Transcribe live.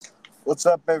What's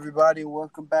up, everybody?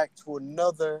 Welcome back to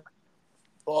another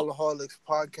Ballaholics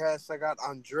podcast. I got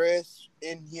Andres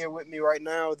in here with me right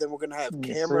now. Then we're gonna have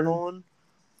Yes, Cameron sir. on.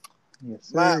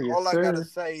 Yes, Man, sir. Yes, all I gotta sir.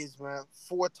 say is, man,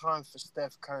 4 times for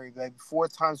Steph Curry, baby. 4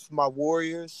 times for my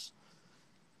Warriors.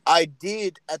 I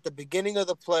did at the beginning of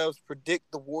the playoffs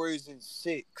predict the Warriors in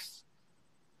six.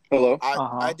 Hello. I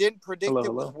Uh-huh. didn't predict Hello,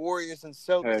 it was hello. Warriors and Hey.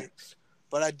 Celtics,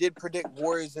 but I did predict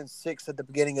Warriors in six at the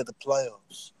beginning of the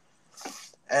playoffs.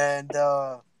 And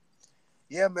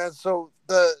yeah, man. So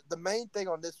the main thing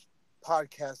on this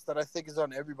podcast that I think is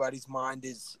on everybody's mind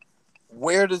is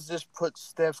where does this put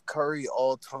Steph Curry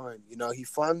all time? You know, he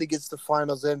finally gets the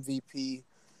Finals MVP.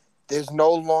 There's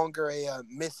no longer a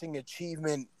missing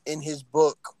achievement in his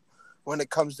book when it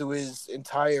comes to his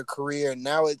entire career.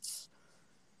 Now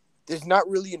there's not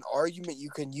really an argument you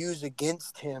can use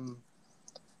against him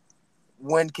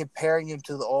when comparing him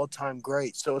to the all-time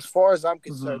great. So as far as I'm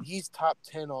concerned, Mm-hmm. he's top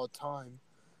 10 all time.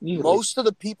 Easily. Most of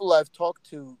the people I've talked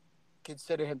to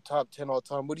consider him top 10 all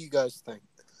time. What do you guys think?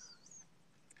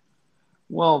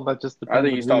 Well, that just I depends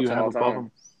think on he's who top you 10 have all above time.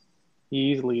 him. He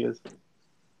easily is.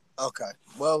 Okay.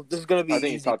 Well, this is going to be I an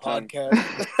think he's easy top 10.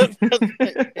 podcast.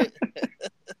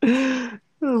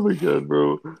 Oh my god,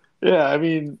 bro. Yeah, I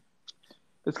mean,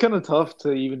 it's kind of tough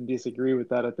to even disagree with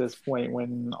that at this point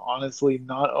when honestly,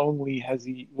 not only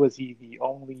was he the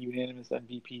only unanimous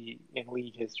MVP in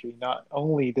league history, not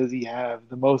only does he have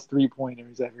the most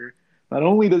three-pointers ever, not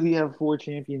only does he have four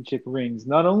championship rings,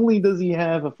 not only does he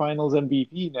have a finals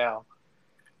MVP now,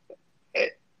 eh,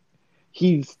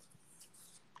 he's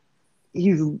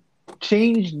he's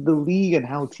changed the league and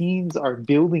how teams are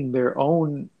building their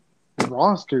own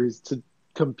rosters to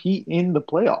compete in the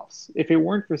playoffs. If it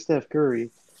weren't for Steph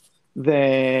Curry,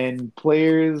 then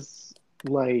players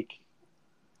like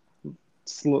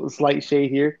slight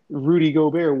shade here, Rudy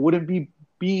Gobert wouldn't be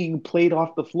being played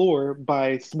off the floor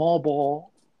by small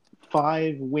ball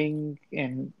five wing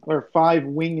and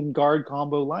guard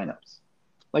combo lineups.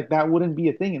 Like that wouldn't be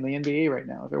a thing in the NBA right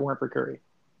now if it weren't for Curry.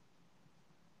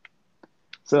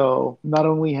 So not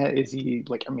only is he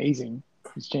like amazing,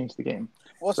 he's changed the game.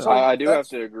 Well, So so I do have that's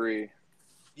to agree.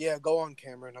 yeah. Go on,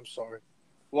 Cameron. I'm sorry.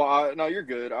 Well, no, you're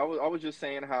good. I was just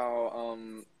saying how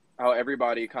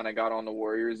everybody kind of got on the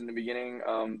Warriors in the beginning.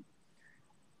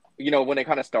 When they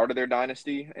kind of started their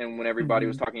dynasty, and when everybody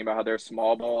was mhm, talking about how they're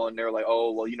small ball, and they're like,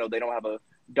 oh, well, they don't have a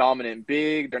dominant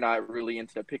big. They're not really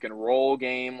into the pick and roll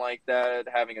game like that.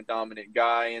 Having a dominant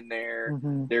guy in there,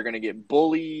 mhm, they're gonna get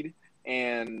bullied,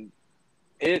 and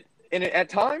at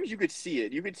times you could see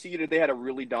it. You could see it if they had a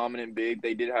really dominant big,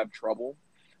 they did have trouble.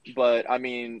 But I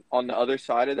mean, on the other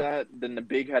side of that, then the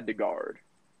big had to guard.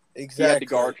 He had to Exactly.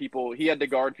 guard people. He had to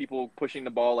guard people pushing the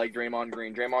ball like Draymond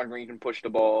Green. Draymond Green can push the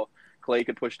ball. Clay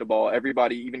could push the ball.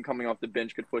 Everybody, even coming off the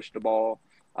bench, could push the ball.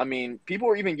 I mean, people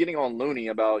are even getting on Looney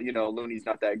about, Looney's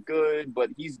not that good, but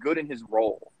he's good in his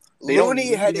role. They don't Looney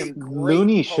need had a him. great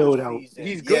Looney showed out, postseason.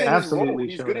 He's good in his Yes. role. absolutely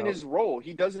He's showed good in out. his role.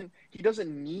 He doesn't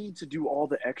need to do all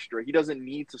the extra. He doesn't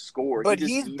need to score. He But just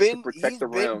he's needs to been protect he's the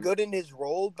been rim. good in his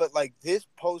role, but like this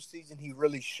postseason, he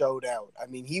really showed out. I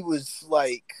mean, he was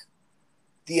like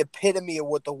the epitome of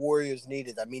what the Warriors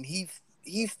needed. I mean, he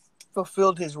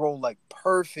fulfilled his role like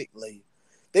perfectly.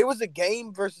 There was a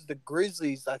game versus the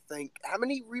Grizzlies, I think. How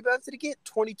many rebounds did he get?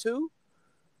 22?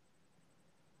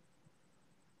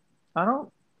 I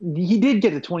don't. He did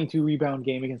get a 22 rebound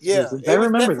game against the Yeah, Grizzlies. I it was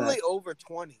remember that. definitely over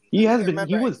 20. He I has can't been.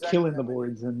 He remember was exactly killing how the many.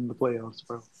 boards in the playoffs,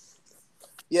 bro.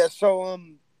 Yeah, so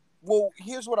well,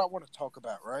 here's what I want to talk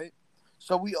about, right?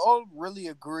 So we all really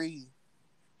agree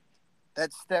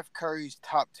that Steph Curry's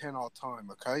top 10 all time,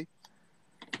 okay?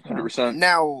 100%.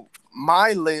 Now,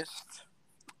 my list,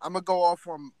 I'm gonna go off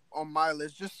on my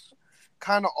list, just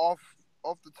kind of off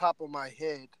the top of my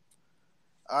head.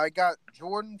 I got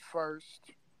Jordan first,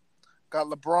 got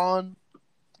LeBron.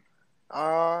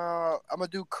 I'm gonna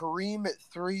do Kareem at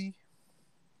 3,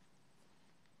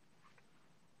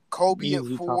 Kobe at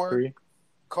Easy top 4, three.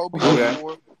 Kobe at Okay.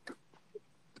 4.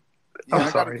 Yeah, I'm I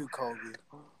gotta sorry. do Kobe.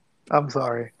 I'm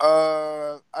sorry.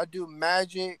 I do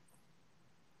Magic,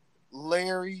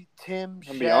 Larry, Tim, I'm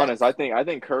gonna be Shaq. honest. I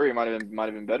think Curry might have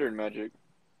been better than Magic.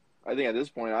 I think at this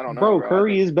point, I don't know, Bro, bro. I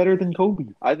Curry think is better than Kobe.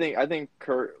 I think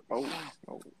Curry. Oh.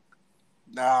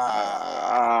 Nah,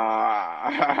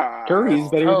 Curry is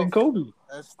that's better tough. than Kobe.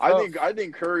 That's I tough. think I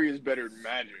think Curry is better than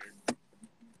Magic.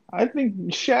 I think I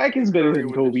Shaq is think better Curry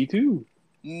than with the Kobe too.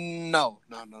 No,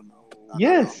 no, no, no, no, no, no,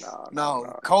 Yes. no.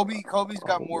 no. Kobe's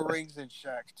got more Oh, rings than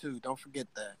Shaq too. Don't forget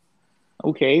that.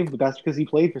 okay, but that's because he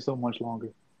played for so much longer.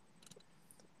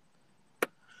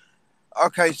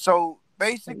 Okay, so It's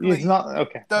basically, not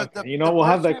okay. the Okay, the you know the we'll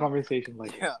have that person, conversation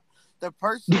later. yeah, The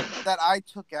person that I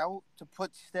took out to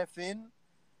put Steph in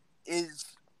is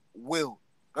Will.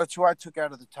 That's who I took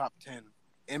out of the top 10.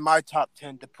 In my top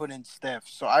 10 to put in Steph.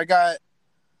 So I got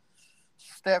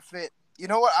Steph at, you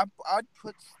know what? I'd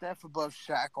put Steph above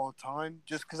Shaq all time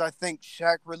just because I think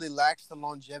Shaq really lacks the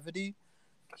longevity.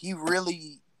 He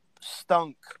really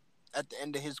stunk at the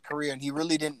end of his career, and he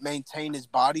really didn't maintain his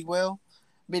body well.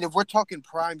 I mean, if we're talking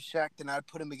prime Shaq, then I'd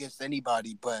put him against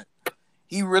anybody, but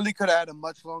he really could have had a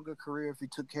much longer career if he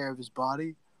took care of his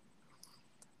body.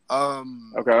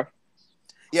 Okay.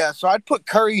 Yeah, so I'd put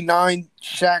Curry 9,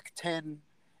 Shaq 10,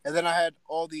 and then I had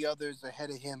all the others ahead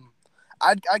of him.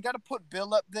 I got to put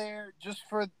Bill up there just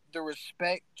for the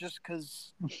respect, just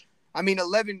because, I mean,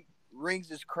 11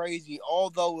 rings is crazy,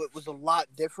 although it was a lot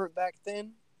different back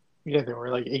then. Yeah, there were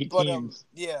like 8 But, teams.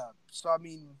 yeah, so, I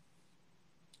mean,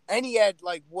 and he had,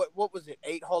 like, what was it,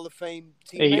 8 Hall of Fame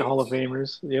 8 teammates? Hall of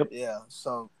Famers. Yep. Yeah,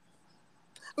 so.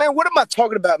 Man, what am I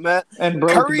talking about, Matt? And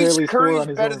bro could barely score Curry's on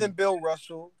his better own. than Bill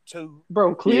Russell, too.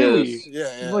 Bro, clearly. is.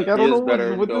 Yeah. Like, I He don't is know better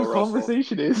than what Bill this Russell.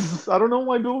 conversation is. I don't know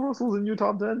why Bill Russell's in your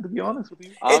top 10, to be honest with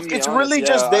you. It's really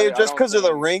just there just because of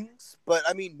the rings. But,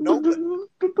 I mean, no.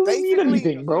 That doesn't mean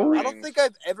anything, bro. I don't think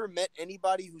I've ever met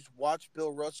anybody who's watched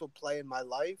Bill Russell play in my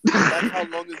life. That's how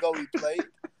long ago he played.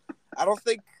 I don't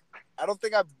think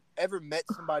I've ever met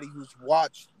somebody who's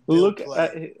watched Bill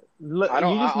play. You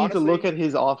just need to look at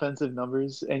his offensive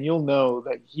numbers, and you'll know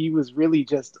that he was really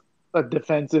just a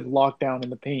defensive lockdown in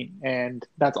the paint, and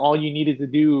that's all you needed to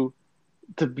do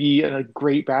to be a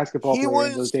great basketball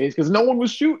player in those days, because no one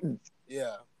was shooting.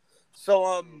 Yeah.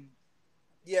 So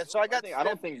so I got. I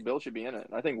don't think Bill should be in it.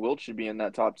 I think Wilt should be in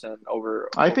that top 10 over.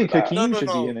 I think that. Hakeem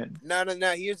should be in it. No.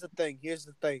 Here's the thing.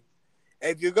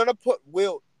 If you're gonna put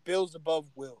Wilt, Bill's above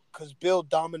Wilt because Bill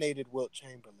dominated Wilt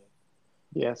Chamberlain.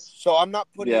 Yes. So I'm not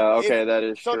putting. Yeah. Okay, that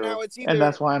is so true. Now it's either, and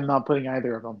that's why I'm not putting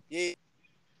either of them. Yeah.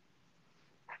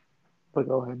 But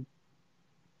go ahead.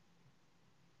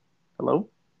 Hello?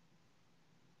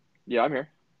 Yeah, I'm here.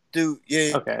 Dude,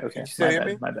 yeah. Okay. Can you still hear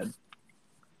me? My bad.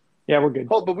 Yeah, we're good.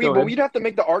 Oh, but we'd have to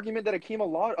make the argument that Hakeem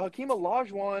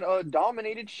Olajuwon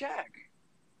dominated Shaq.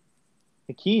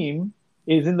 Hakeem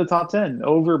is in the top 10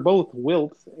 over both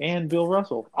Wilt and Bill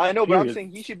Russell. I know, but I'm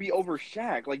saying he should be over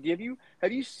Shaq. Like, have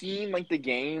you seen like the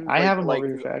games? I have him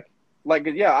over Shaq. Like,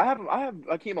 yeah, I have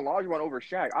Hakeem Olajuwon over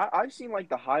Shaq. I've seen like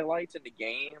the highlights in the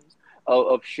games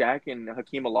of Shaq and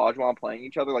Hakeem Olajuwon playing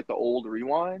each other, like the old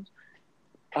rewinds.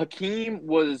 Hakeem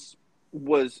was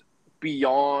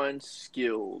beyond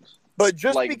skilled. But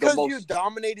just like because you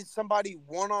dominated somebody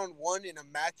one-on-one in a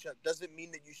matchup doesn't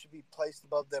mean that you should be placed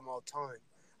above them all the time.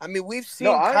 I mean, we've seen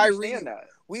Kyrie.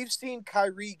 We've seen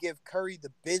Kyrie give Curry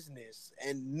the business,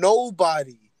 and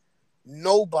nobody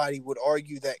would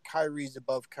argue that Kyrie's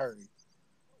above Curry.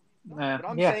 But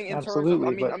I'm saying in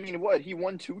absolutely. Terms of, I mean, what? He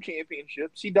won 2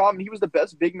 championships. He was the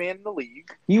best big man in the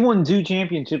league. He won 2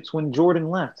 championships when Jordan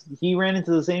left. He ran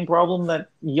into the same problem that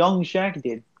young Shaq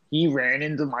did. He ran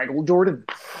into Michael Jordan.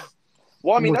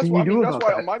 Well, I mean, that's why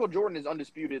Michael Jordan is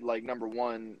undisputed, like, number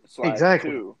 1/2.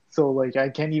 Exactly. So, like, I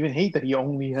can't even hate that he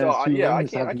only has 2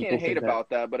 rings. I can't hate about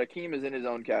that, but Hakeem is in his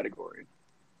own category.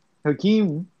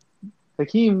 Hakeem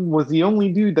was the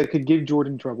only dude that could give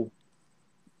Jordan trouble.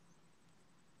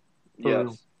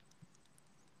 Yes.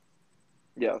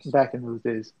 Back in those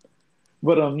days.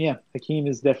 But, Hakeem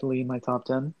is definitely in my top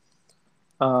 10.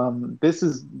 Do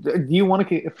you want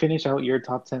to finish out your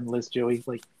top 10 list, Joey?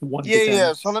 Like 1 to 10?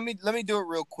 Yeah. So let me do it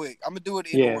real quick. I'm gonna do it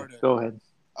in order. Go ahead.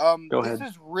 This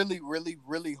is really, really,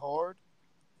 really hard.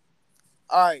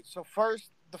 All right. So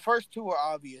the first 2 are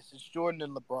obvious. It's Jordan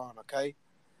and LeBron. Okay.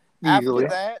 Easily.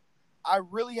 After that, I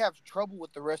really have trouble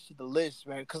with the rest of the list,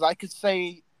 man, because I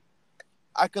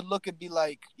could look and be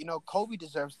like, Kobe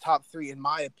deserves top 3 in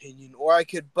my opinion, or I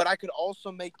could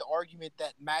also make the argument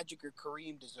that Magic or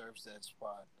Kareem deserves that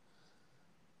spot.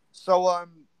 So,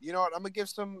 you know what? I'm gonna give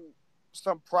some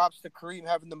props to Kareem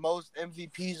having the most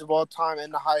MVPs of all time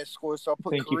and the highest score. So I'll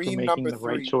put Kareem number 3.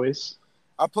 Right choice.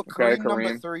 I'll put Kareem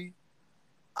number 3.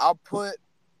 I'll put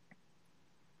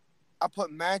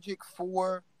Magic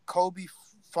 4, Kobe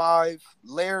 5,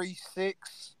 Larry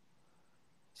 6,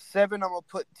 7. I'm gonna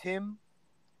put Tim.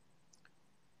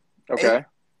 Okay. 8,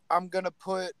 I'm going to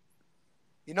put,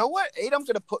 you know what? 8, I'm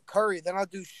going to put Curry. Then I'll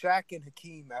do Shaq and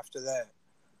Hakeem after that.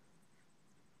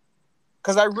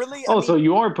 Because so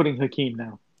you are putting Hakeem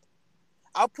now.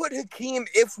 I'll put Hakeem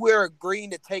if we're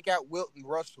agreeing to take out Wilt and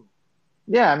Russell.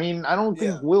 Yeah, I mean, I don't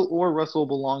think Wilt or Russell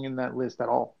belong in that list at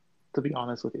all, to be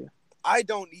honest with you. I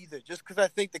don't either, just because I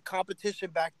think the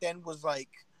competition back then was like,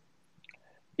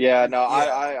 yeah, no,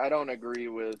 yeah. I don't agree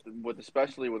with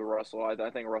especially with Russell. I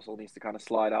think Russell needs to kind of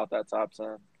slide out that top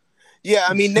 10. Yeah,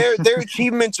 I mean their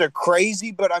achievements are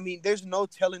crazy, but I mean there's no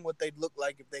telling what they'd look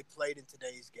like if they played in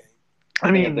today's game.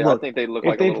 I mean, I look, think they look if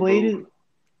like a they little played boob.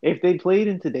 it, if they played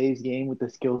in today's game with the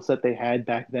skill set they had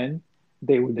back then,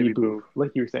 they would They'd be be boof, boob.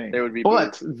 like you were saying. They would be boob.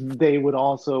 But they would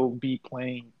also be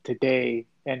playing today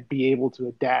and be able to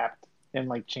adapt and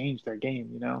like change their game,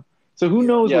 you know. So who Yeah.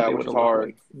 knows what Yeah, they which would is have looked hard.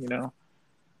 like, you know?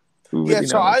 Who Yeah, really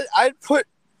so knows? I'd put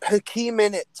Hakeem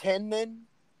in at 10 then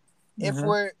if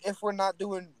Mhm. we're not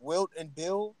doing Wilt and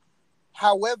Bill.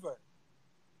 However,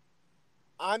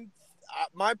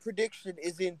 my prediction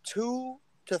is in 2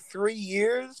 to 3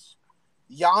 years,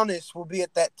 Giannis will be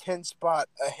at that 10 spot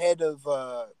ahead of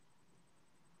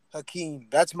Hakeem.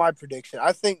 That's my prediction.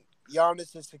 I think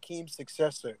Giannis is Hakeem's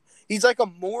successor. He's like a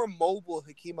more mobile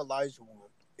Hakeem Olajuwon,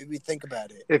 if you think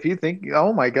about it. If you think,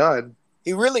 oh my God,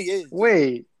 He really is.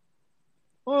 wait,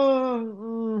 uh,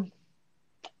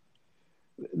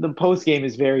 the post game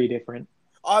is very different.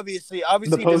 Obviously,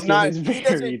 The he does post game not. is He very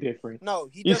doesn't. different. No,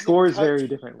 he He doesn't scores touch. very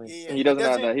differently. Yeah, He he doesn't have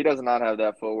doesn't. that. He does not have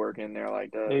that footwork in there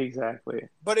like that. Exactly.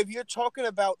 But if you're talking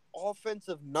about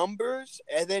offensive numbers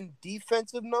and then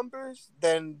defensive numbers,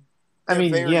 then I they're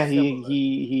mean, very yeah, similar.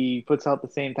 he puts out the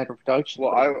same type of production,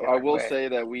 Well, but in a I different will way. say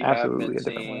that Absolutely a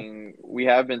different way. we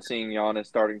have been seeing Giannis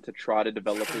starting to try to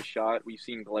develop his shot. We've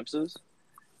seen glimpses,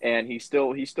 and he's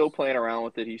still playing around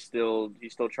with it. He's still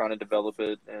trying to develop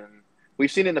it, and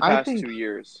we've seen it in the I past think 2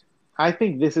 years. I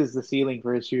think this is the ceiling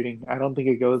for his shooting. I don't think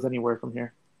it goes anywhere from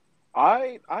here.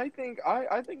 I think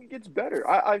it gets better.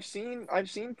 I've seen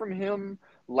from him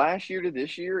last year to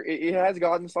this year, it has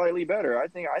gotten slightly better. I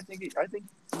think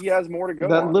he has more to go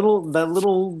on it. That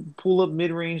little pull up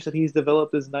mid range that he's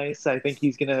developed is nice. I think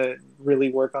he's gonna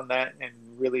really work on that and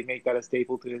really make that a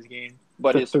staple to his game.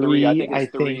 But The his three, I three, think his I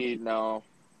think, three, no,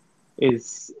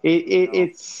 is no.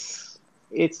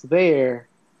 it's there,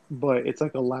 but it's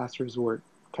like a last resort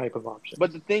type of option.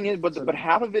 But the thing is, So but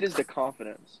half of it is the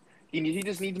confidence. He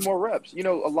just needs more reps. You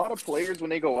know, a lot of players when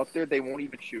they go up there, they won't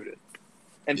even shoot it,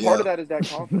 and part Yeah. of that is that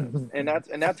confidence, and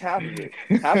that's half of it.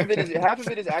 Half of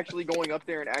it is actually going up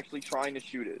there and actually trying to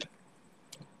shoot it.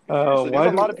 Seriously, there's why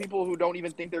a lot do of people who don't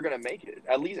even think they're gonna make it.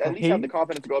 At least I have the hate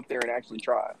confidence to go up there and actually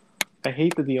try. I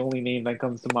hate that the only name that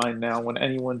comes to mind now when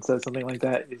anyone says something like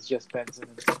that is just Ben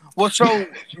Simmons. Well, so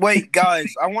wait,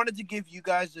 guys, I wanted to give you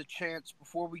guys a chance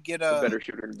before we get A better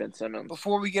shooter than Ben Simmons.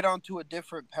 onto a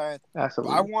different path.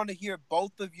 Absolutely. I want to hear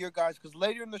both of your guys because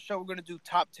later in the show we're going to do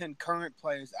top 10 current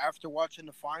players after watching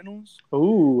the finals.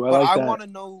 Ooh, But like I that. want to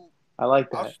know. I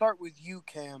like I'll that. start with you,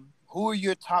 Cam. Who are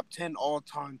your top 10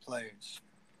 all-time players?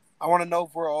 I want to know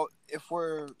if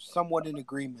we're somewhat in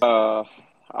agreement.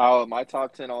 My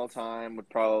top 10 all time would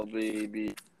probably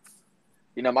be,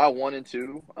 my 1 and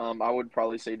 2. I would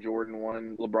probably say Jordan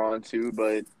 1, LeBron 2,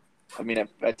 but I mean,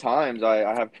 at times I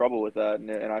have trouble with that,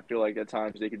 and I feel like at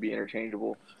times they could be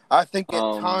interchangeable. I think at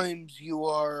Um, times you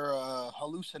are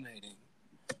hallucinating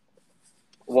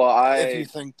Well, if you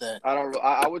think that.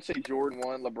 I would say Jordan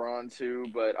 1, LeBron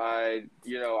 2, but I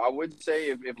would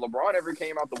say if LeBron ever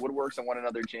came out the woodworks and won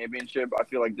another championship, I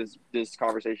feel like this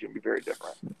conversation would be very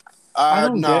different. I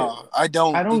don't I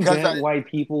don't. I don't because get why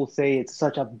people say it's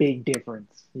such a big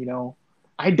difference, you know?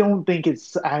 I don't think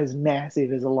it's as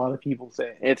massive as a lot of people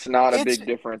say. It's not a big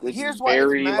difference. It's here's why it's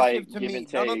very massive like to give me. and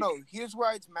take. No. Here's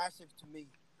why it's massive to me.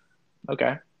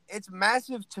 Okay. It's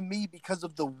massive to me because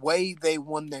of the way they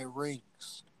won their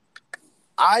rings.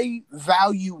 I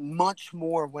value much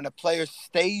more when a player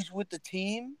stays with the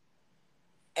team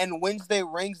and wins their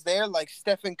rings there, like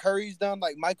Stephen Curry's done,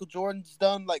 like Michael Jordan's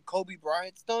done, like Kobe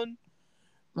Bryant's done.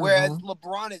 Whereas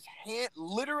LeBron is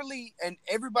literally, and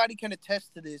everybody can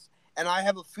attest to this, and I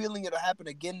have a feeling it'll happen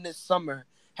again this summer,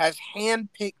 has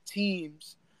handpicked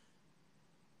teams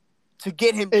to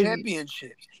get him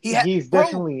championships. He's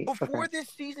definitely before this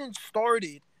season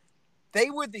started, they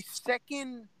were the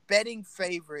second betting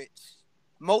favorites,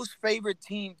 most favored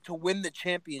team to win the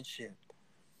championship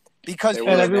because he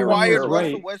acquired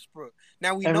Russell Westbrook.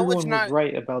 Now we know it's not was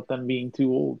right about them being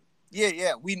too old.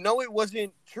 Yeah. We know it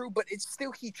wasn't true, but it's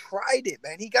still he tried it,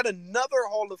 man. He got another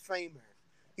Hall of Famer.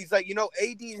 He's like,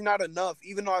 AD's not enough,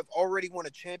 even though I've already won a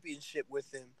championship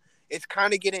with him. It's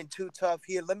kind of getting too tough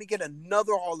here. Let me get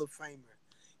another Hall of Famer.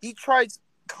 He tries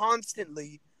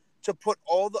constantly to put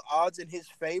all the odds in his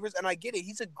favors, and I get it.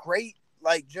 He's a great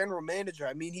general manager.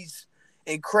 I mean, he's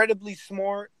incredibly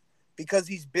smart because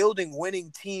he's building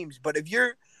winning teams. But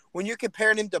when you're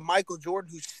comparing him to Michael Jordan,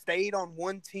 who stayed on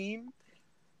one team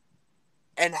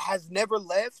and has never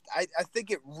left, I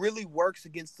think it really works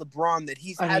against LeBron that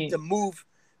he's had to move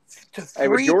to Hey,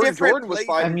 but three different Jordan was places.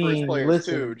 fighting I for his mean, players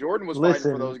too. listen, Jordan was fighting for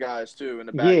listen. those guys too in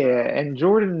the Yeah, background. and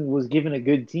Jordan was given a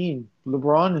good team.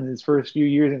 LeBron in his first few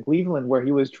years in Cleveland, where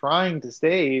he was trying to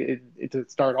stay to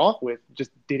start off with,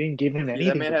 just didn't give him Yeah, that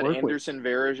anything man to had work with. Anderson,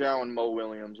 Varejao, and Mo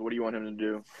Williams. What do you want him to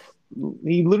do?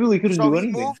 He literally couldn't So do he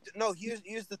anything moved. No,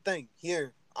 here's the thing.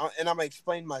 And I'm gonna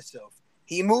explain myself.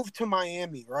 He moved to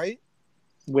Miami, right?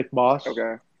 with Bosch,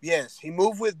 Okay. Yes, he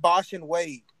moved with Bosch and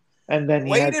Wade. and then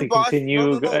he Wade had and to Bosch. No, continue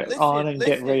no, no. on Listen, and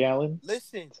get Ray Allen.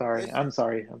 listen. I'm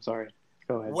sorry.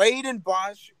 Go ahead. Wade and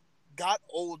Bosch got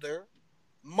older,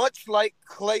 much like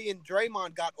Clay and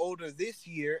Draymond got older this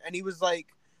year, and he was like,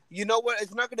 you know what?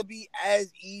 It's not going to be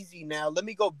as easy now. Let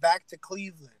me go back to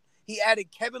Cleveland. He added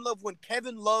Kevin Love when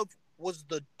Kevin Love was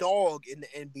the dog in the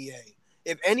NBA.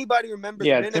 If anybody remembers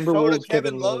Yeah, Minnesota, Timberwolves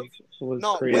Kevin Love. was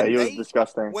No, crazy. Yeah, he was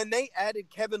disgusting. when they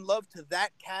added Kevin Love to that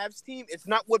Cavs team, it's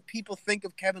not what people think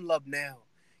of Kevin Love now.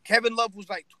 Kevin Love was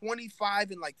like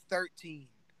 25 and like 13.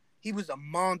 He was a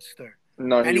monster.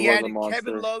 No, And he he was a added monster.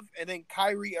 Kevin Love and then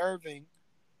Kyrie Irving.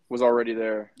 Was already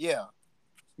there, Yeah.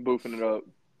 boofing it up.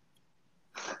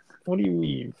 What do you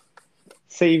mean?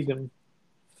 Saved him.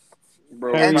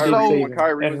 Bro, And Kyrie so- did save when him,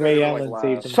 Kyrie and was Ray there, Allen like,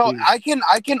 saved last. him So too.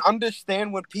 I can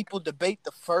understand when people debate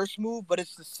the first move, but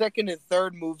it's the second and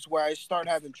third moves where I start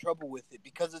having trouble with it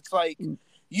because it's like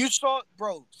you saw,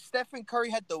 bro. Stephen Curry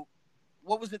had the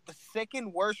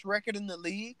second worst record in the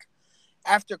league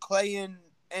after Clay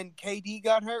and KD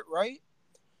got hurt, right?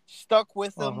 Stuck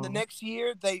with them. The next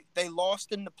year they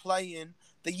lost in the play-in.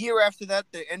 The year after that,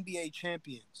 the NBA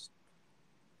champions.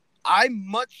 I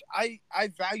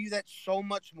value that so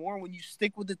much more when you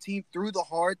stick with the team through the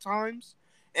hard times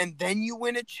and then you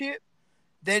win a chip.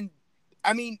 Then,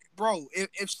 I mean, bro,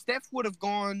 if Steph would have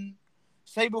gone,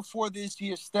 say before this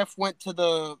year, Steph went to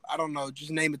the, I don't know, just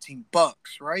name a team,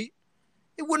 Bucks, right?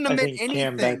 It wouldn't have I meant think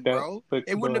Cam anything, backed up, bro. but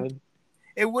It go wouldn't have. ahead.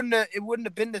 It wouldn't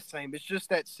have been the same. It's just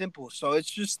that simple. So it's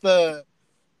just I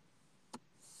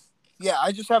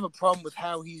just have a problem with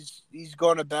how he's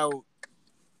gone about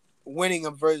winning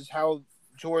them versus how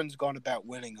Jordan's gone about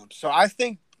winning them. So I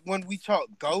think when we talk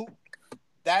GOAT,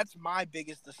 that's my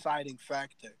biggest deciding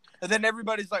factor. And then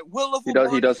everybody's like, well, if He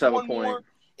LeBron does gets have a one point. more,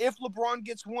 if LeBron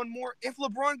gets one more,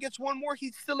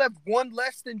 he'd still have one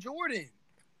less than Jordan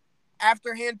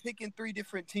after handpicking 3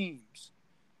 different teams.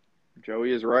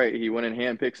 Joey is right. He went and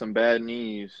handpicked some bad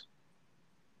knees.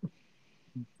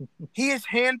 He has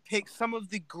handpicked some of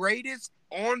the greatest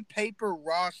on paper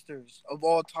rosters of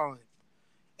all time.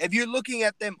 If you're looking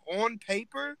at them on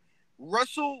paper,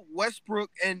 Russell Westbrook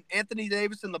and Anthony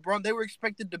Davis and LeBron, they were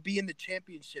expected to be in the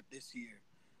championship this year.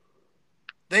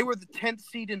 They were the 10th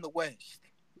seed in the West.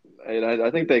 And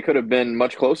I think they could have been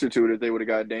much closer to it if they would have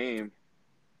got Dame.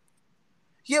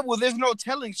 Yeah, well, there's no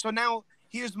telling. So now,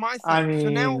 here's my thing. I mean, so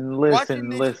now,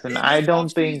 listen. in I this don't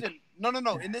think. offseason,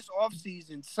 no. In this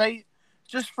offseason, say,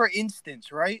 just for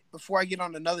instance, right? Before I get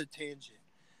on another tangent.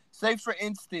 Say, for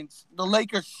instance, the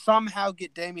Lakers somehow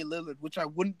get Damian Lillard, which I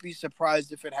wouldn't be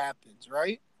surprised if it happens,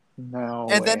 right? No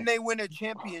And way. then they win a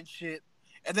championship,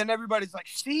 and then everybody's like,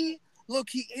 see? Look,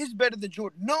 he is better than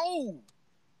Jordan. No!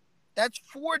 That's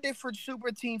 4 different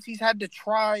super teams he's had to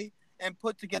try and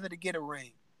put together to get a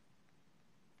ring.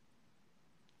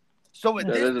 So at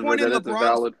this point in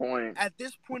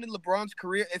LeBron's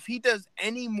career, if he does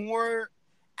any more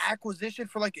acquisition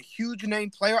for like a huge name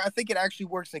player, I think it actually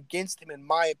works against him in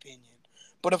my opinion.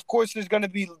 But of course there's going to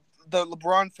be the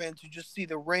LeBron fans who just see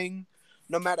the ring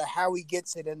no matter how he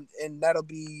gets it, and that'll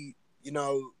be,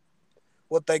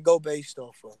 what they go based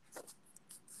off of.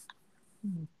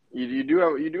 You do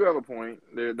have a point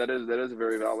there. That is a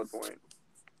very valid point.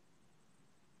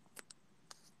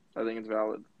 I think it's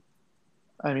valid.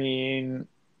 I mean,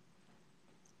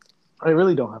 I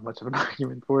really don't have much of an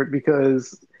argument for it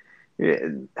because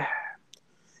So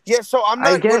I'm not.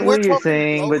 I get what you're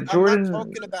saying, but Jordan. I'm not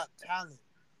talking about talent.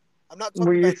 I'm not talking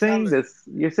Well, about talent.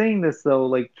 You're saying this though,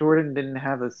 like Jordan didn't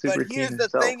have a super But here's team the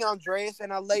himself. thing, Andreas,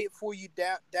 and I'll lay it for you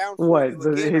down for What? you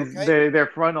again, okay? Their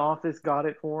front office got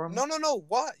it for him? No.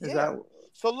 What? Is Yeah. that...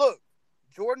 So look,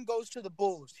 Jordan goes to the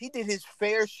Bulls. He did his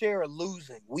fair share of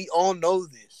losing. We all know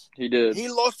this. He did. He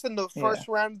lost in the first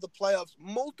round of the playoffs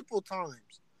multiple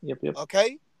times. Yep.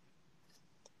 Okay?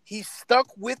 He stuck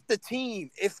with the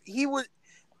team. If he would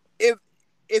have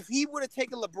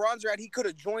taken LeBron's route, he could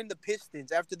have joined the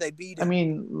Pistons after they beat him. I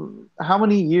mean, how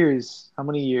many years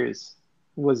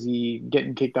was he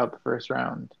getting kicked out the first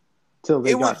round till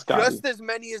they got Scottie? It was just as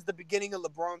many as the beginning of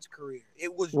LeBron's career.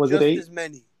 It was just it 8? as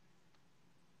many.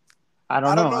 I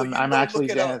don't know. I'm asking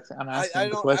the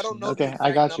question. Okay,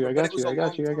 I got you.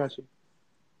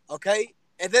 Okay?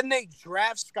 And then they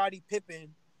draft Scottie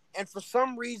Pippen, And for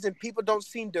some reason, people don't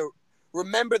seem to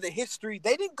remember the history.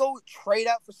 They didn't go trade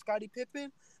out for Scottie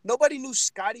Pippen. Nobody knew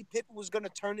Scottie Pippen was going to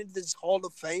turn into this Hall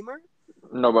of Famer.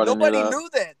 Nobody Knew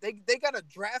that. They got a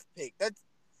draft pick.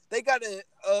 They got a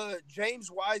James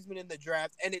Wiseman in the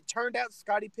draft, and it turned out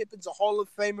Scottie Pippen's a Hall of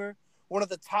Famer, one of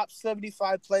the top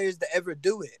 75 players to ever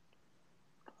do it.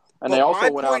 And they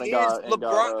also went out and got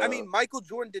LeBron. I mean, Michael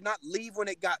Jordan did not leave when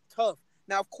it got tough.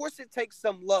 Now, of course, it takes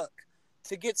some luck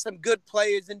to get some good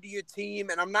players into your team,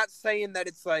 and I'm not saying that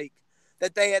it's like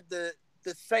that they had the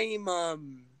same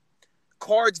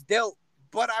cards dealt,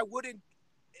 but I would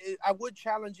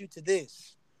challenge you to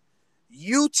this.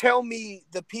 You tell me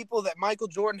the people that Michael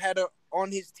Jordan had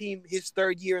on his team his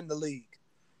third year in the league,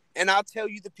 and I'll tell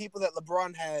you the people that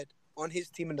LeBron had on his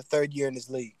team in the third year in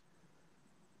his league.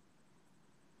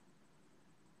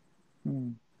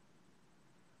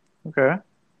 Okay.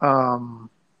 I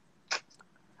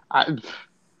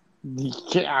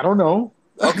don't know.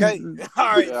 Okay. All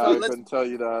right. Yeah, So I couldn't tell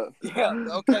you that. Yeah.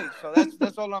 Okay. So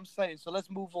that's all I'm saying. So let's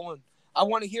move on. I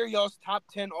want to hear y'all's top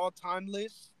 10 all-time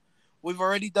lists. We've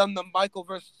already done the Michael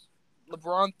versus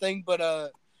LeBron thing,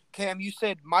 but Cam, you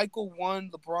said Michael 1,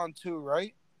 LeBron 2,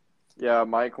 right? Yeah,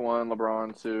 Mike 1,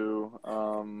 LeBron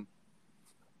 2.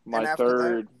 My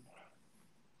third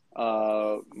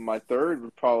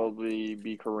would probably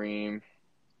be Kareem.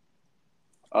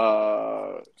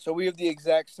 So we have the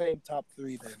exact same top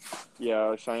 3 then.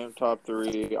 Yeah, same top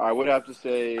 3. I would have to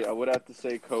say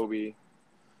Kobe.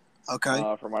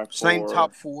 Okay. For my 4. Same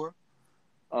top 4.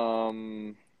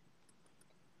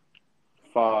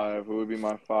 5. Who would be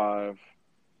my 5?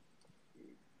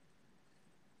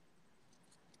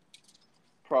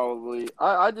 Probably.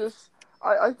 I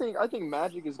think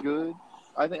Magic is good.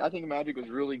 I think Magic was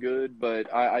really good,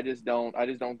 but I just don't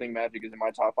think Magic is in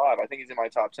my top 5. I think he's in my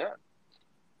top 10.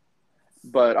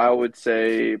 But I would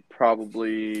say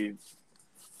probably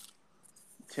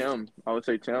Tim. I would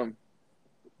say Tim.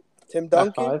 Tim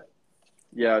Duncan?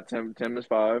 Yeah, Tim is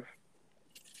 5.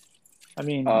 I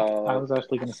mean, I was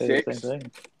actually going to say the same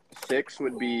thing. 6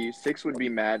 would be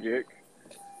Magic.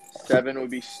 7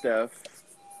 would be Steph.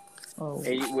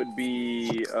 8 would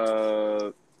be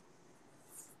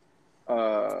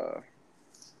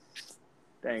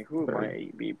dang, who would my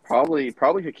 8 be? Probably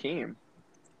Hakeem.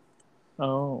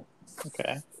 Oh,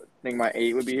 okay. I think my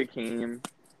 8 would be Hakeem.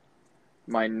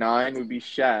 My 9 would be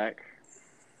Shaq.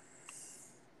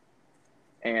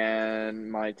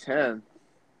 And my 10th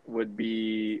would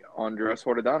be Andres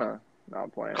Jordana. No, I'm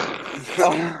playing.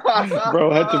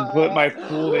 Bro, I had to put my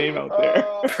full name out there.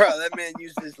 Bro, that man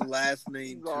used his last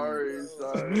name. Sorry. It's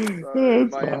fine.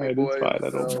 It's fine. I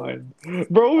don't mind.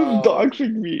 Bro was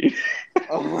doxing me.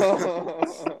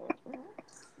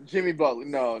 Jimmy Butler.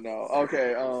 No.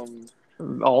 Okay. All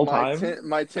time.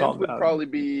 My 10th would probably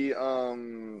be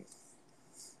I'm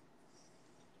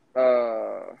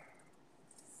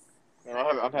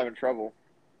having trouble.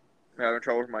 I'm having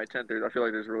trouble with my 10th. I feel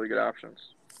like there's really good options.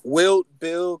 Wilt,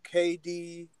 Bill,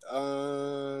 KD,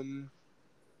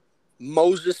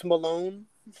 Moses Malone.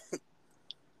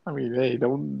 I mean, hey,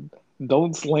 don't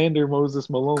slander Moses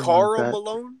Malone. Karl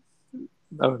Malone.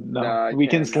 Oh no, we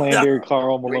can slander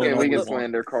Karl Malone. We can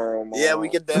slander Karl Malone. Yeah, we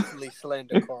can definitely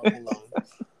slander Karl Malone.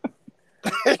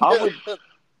 That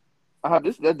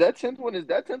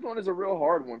 10th one is a real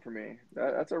hard one for me.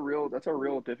 That's a real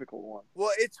difficult one. Well,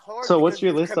 it's hard. So what's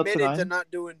your list up to 9? To not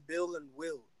doing Bill and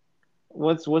Will.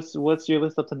 What's your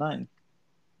list up to 9?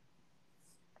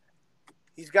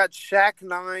 He's got Shaq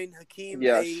 9, Hakeem 8.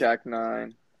 Yeah, Shaq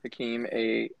 9, Hakeem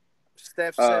 8,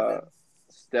 Steph 7.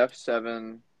 Steph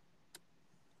 7.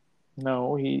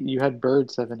 No, you had Bird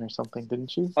 7 or something,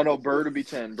 didn't you? Oh no, Bird would be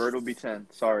 10.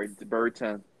 Sorry, Bird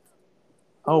 10.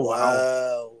 Oh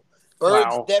wow.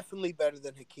 Bird's definitely better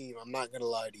than Hakeem. I'm not gonna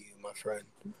lie to you, my friend.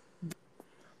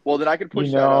 Well, then I could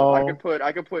push that up. I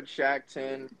could put Shaq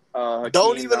 10.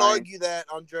 Don't even 9. argue that,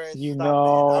 Andres.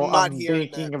 I'm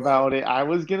thinking about it. I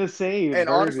was gonna say, and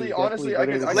honestly,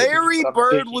 Larry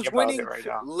Bird was winning.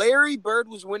 Larry Bird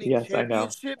was winning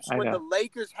championships I know. when the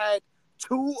Lakers had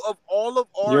 2 of all of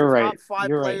our top 5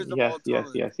 players of all time.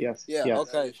 Yes. Yeah.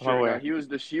 Okay. Sure. He was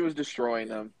destroying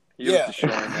them.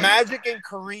 Magic and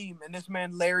Kareem and this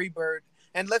man Larry Bird.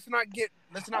 And let's not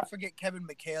forget Kevin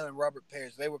McHale and Robert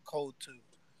Parrish. They were cold too.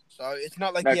 So it's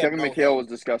not like Kevin McHale was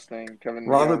disgusting.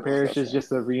 Robert Parrish is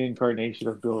just a reincarnation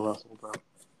of Bill Russell, bro.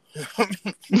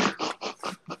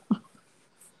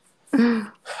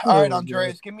 All right,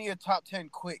 Andreas, give me your top 10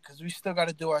 quick because we still got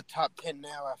to do our top 10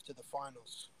 now after the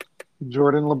finals.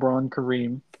 Jordan, LeBron,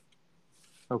 Kareem.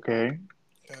 Okay.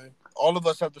 All of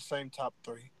us have the same top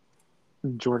 3.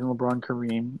 Jordan, LeBron,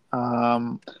 Kareem.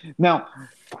 Now,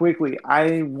 quickly,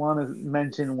 I want to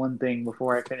mention one thing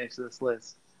before I finish this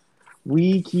list.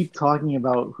 We keep talking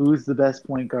about who's the best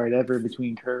point guard ever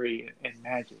between Curry and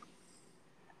Magic.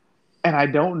 And I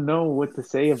don't know what to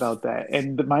say about that.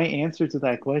 And my answer to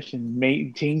that question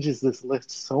changes this list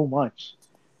so much.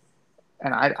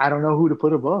 And I don't know who to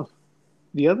put above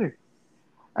the other.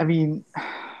 I mean,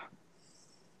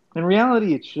 in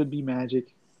reality, it should be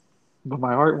Magic. But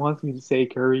my heart wants me to say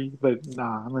Curry. But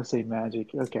nah, I'm going to say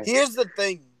Magic. Okay. Here's the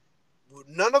thing.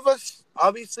 None of us,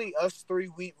 obviously us three,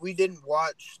 we didn't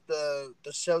watch the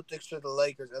Celtics or the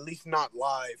Lakers, at least not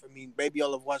live. I mean, maybe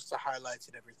y'all have watched the highlights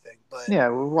and everything, but Yeah,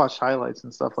 we watched highlights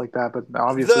and stuff like that. But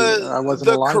obviously, I wasn't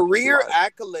the alive. career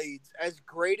accolades, as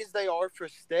great as they are for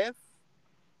Steph,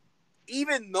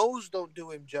 even those don't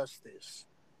do him justice.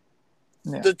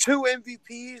 Yeah. The 2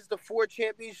 MVPs, the 4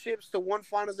 championships, the 1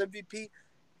 Finals MVP,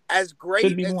 as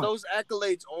great as more. those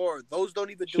accolades are, those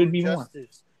don't even Should do him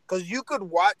justice. Because you could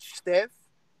watch Steph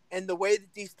and the way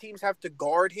that these teams have to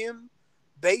guard him,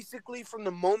 basically from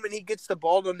the moment he gets the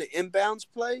ball on the inbounds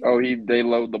play. Oh, they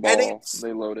load the ball.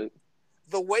 They load it.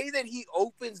 The way that he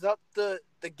opens up the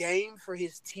game for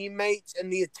his teammates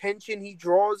and the attention he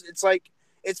draws, it's like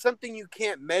it's something you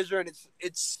can't measure, and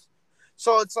it's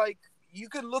like you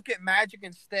could look at Magic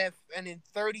and Steph, and in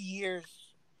 30 years,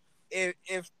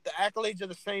 if the accolades are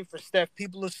the same for Steph,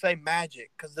 people will say Magic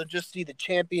because they'll just see the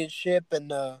championship and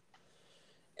the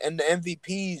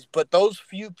MVPs. But those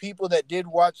few people that did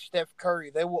watch Steph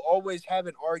Curry, they will always have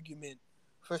an argument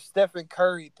for Stephen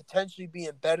Curry potentially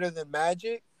being better than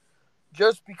Magic,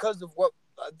 just because of what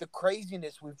the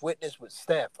craziness we've witnessed with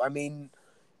Steph. I mean,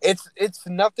 it's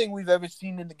nothing we've ever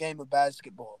seen in the game of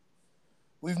basketball.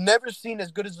 We've never seen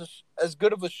as good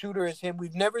of a shooter as him.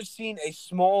 We've never seen a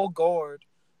small guard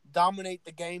dominate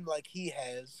the game like he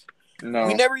has. No.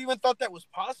 We never even thought that was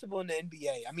possible in the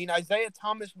NBA. I mean, Isaiah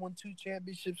Thomas won 2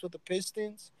 championships with the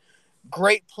Pistons.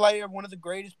 Great player, one of the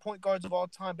greatest point guards of all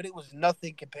time, but it was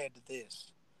nothing compared to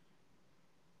this.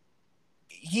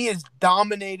 He has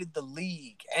dominated the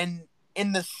league. And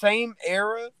in the same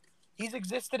era, he's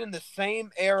existed in the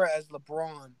same era as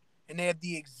LeBron, and they have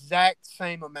the exact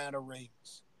same amount of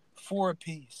rings, 4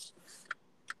 apiece.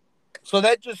 So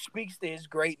that just speaks to his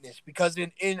greatness because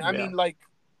I mean, like,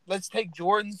 let's take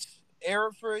Jordan's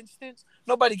era, for instance.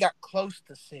 Nobody got close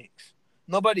to 6.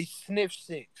 Nobody sniffed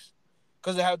 6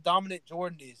 because of how dominant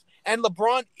Jordan is. And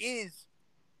LeBron is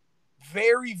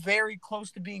very, very close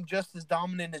to being just as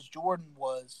dominant as Jordan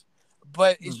was.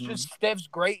 But it's just Steph's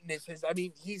greatness. I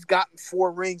mean, he's gotten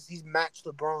 4 rings. He's matched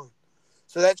LeBron.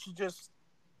 So that should just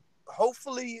 –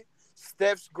 hopefully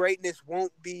Steph's greatness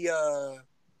won't be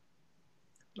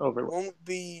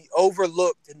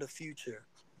overlooked in the future.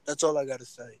 That's all I got to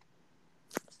say.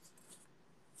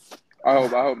 I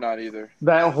hope not either.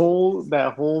 That whole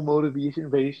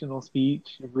motivational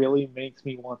speech really makes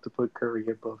me want to put Curry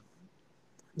above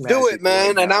Magic. Do it,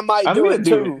 man, and I might do it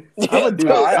too. I'm gonna do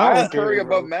it. I have Curry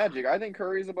above Magic. I think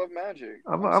Curry's above Magic.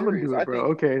 I'm gonna do it, bro.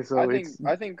 Okay, so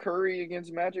I think Curry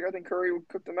against Magic. I think Curry would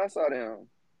cook the mess out of him.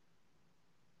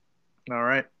 All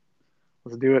right,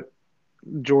 let's do it.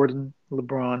 Jordan,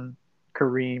 LeBron,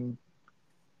 Kareem.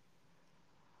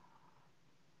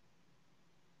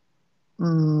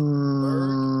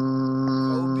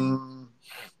 Kobe,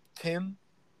 Tim,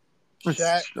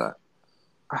 Shaq.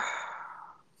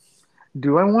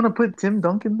 Do I want to put Tim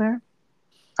Duncan there?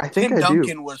 I think Tim I do.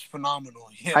 Duncan was phenomenal.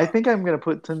 Yeah. I think I'm going to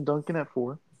put Tim Duncan at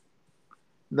 4.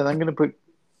 Then I'm going to put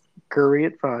Curry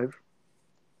at 5.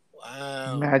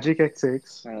 Wow. Magic at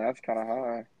 6. Man, that's kind of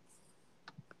high.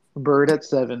 Bird at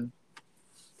 7.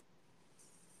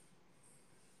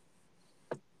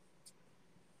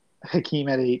 Hakeem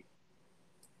at 8.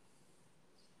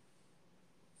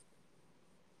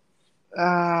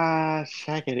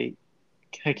 Shaq at 8.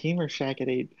 Hakeem or Shaq at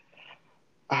 8?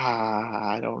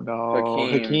 I don't know.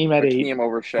 Hakeem at 8. Hakeem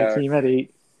over Shaq. Hakeem at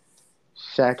 8.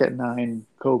 Shaq at 9.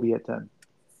 Kobe at 10.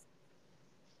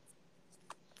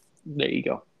 There you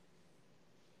go.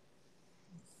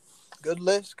 Good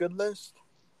list.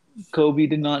 Kobe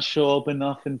did not show up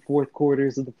enough in fourth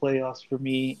quarters of the playoffs for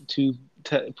me to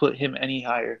put him any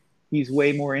higher. He's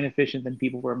way more inefficient than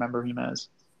people remember him as.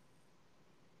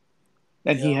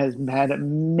 And he has had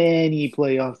many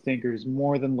playoff stinkers,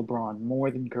 more than LeBron, more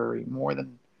than Curry, more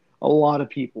than a lot of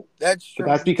people. That's true.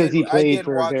 But that's because he played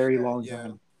for a very long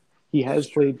time. He has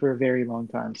played for a very long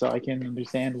time, so I can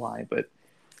understand why. But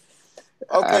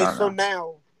okay, so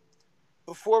now,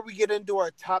 before we get into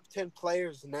our top 10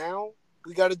 players now,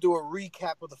 we got to do a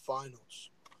recap of the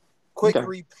finals. Quick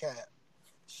recap.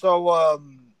 So,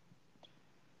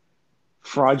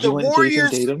 fraudulent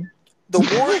Jason Tatum. the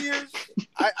Warriors,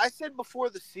 I said before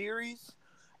the series,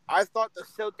 I thought the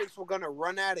Celtics were going to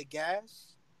run out of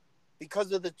gas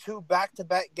because of the 2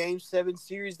 back-to-back Game 7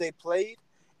 series they played.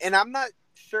 And I'm not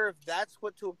sure if that's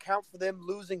what to account for them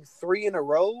losing 3 in a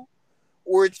row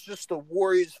or it's just the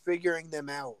Warriors figuring them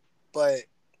out. But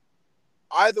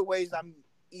either ways, I'm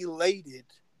elated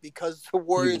because the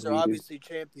Warriors are obviously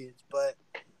champions. But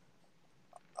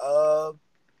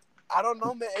I don't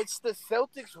know, man. It's the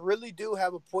Celtics really do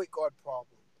have a point guard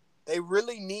problem. They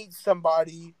really need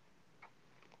somebody.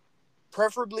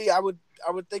 Preferably, I would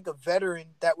think a veteran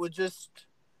that would just.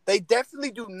 They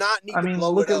definitely do not need to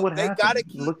blow it up. They got to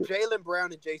keep Jaylen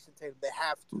Brown and Jason Tatum. They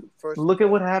have to. Look at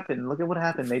what happened. Look at what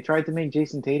happened. They tried to make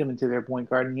Jason Tatum into their point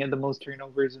guard, and he had the most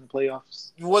turnovers in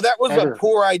playoffs. Well, that was a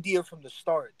poor idea from the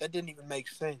start. That didn't even make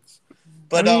sense.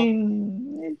 But I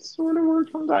mean, it sort of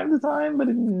worked from time to time, but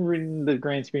in the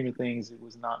grand scheme of things, it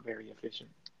was not very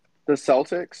efficient. The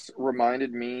Celtics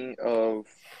reminded me of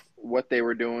what they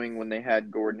were doing when they had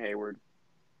Gordon Hayward.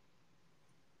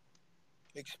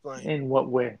 Explain. In what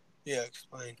way? Yeah,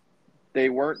 explain. They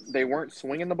weren't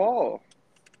swinging the ball.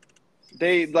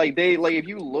 They if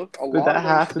you look a lot. Did that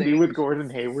have to do with Gordon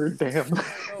Hayward? Damn.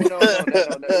 No.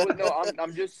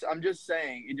 I'm just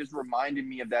saying. It just reminded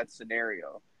me of that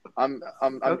scenario. I'm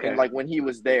okay. Like when he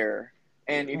was there,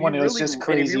 and if when you it was really, just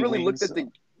crazy, and if you really wings, looked at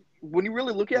when you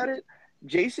really look at it,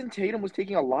 Jason Tatum was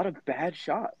taking a lot of bad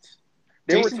shots.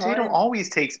 Jason Tatum always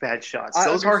takes bad shots.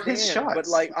 Those are his shots.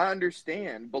 But I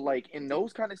understand. But in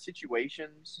those kind of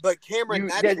situations, but Cameron,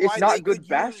 it's not good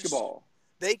basketball.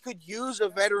 They could use a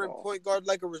veteran point guard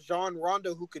like a Rajon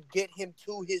Rondo who could get him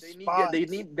to his spot. They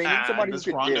need somebody who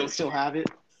could Rondo still have it.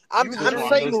 I'm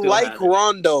saying like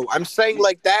Rondo. I'm saying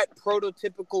like that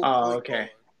prototypical.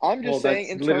 Okay. I'm just saying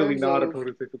in literally not a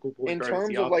prototypical point guard. In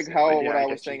terms of what I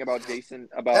was saying about Jason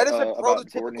that is a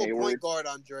prototypical point guard,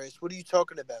 Andres. What are you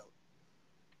talking about?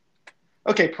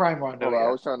 Okay, prime Rondo.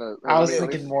 I was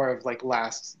thinking more of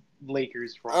last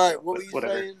Lakers Rondo. All right, what were you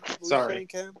saying? Sorry.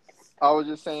 Cam? I was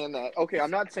just saying that. Okay, I'm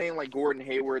not saying Gordon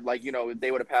Hayward, they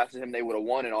would have passed him, they would have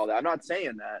won and all that. I'm not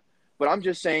saying that, but I'm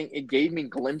just saying it gave me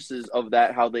glimpses of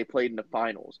that how they played in the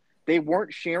finals. They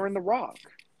weren't sharing the rock.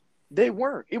 They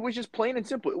weren't. It was just plain and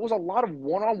simple. It was a lot of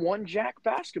one-on-one jack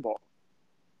basketball.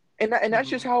 And that's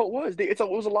just how it was. It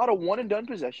was a lot of one-and-done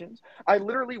possessions. I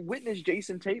literally witnessed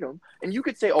Jason Tatum, and you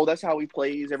could say, oh, that's how he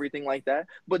plays, everything like that.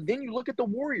 But then you look at the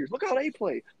Warriors. Look how they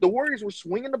play. The Warriors were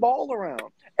swinging the ball around.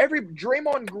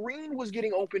 Draymond Green was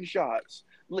getting open shots.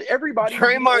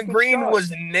 Draymond Green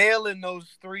was nailing those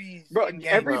threes. Bro,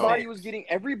 everybody was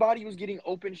getting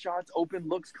open shots, open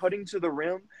looks, cutting to the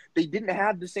rim. They didn't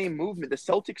have the same movement. The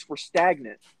Celtics were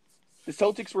stagnant.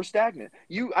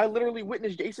 I literally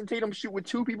witnessed Jason Tatum shoot with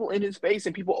 2 people in his face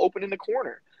and people open in the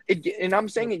corner. And I'm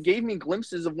saying it gave me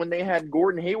glimpses of when they had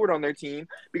Gordon Hayward on their team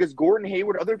because Gordon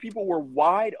Hayward, other people were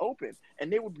wide open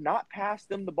and they would not pass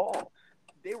them the ball.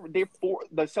 The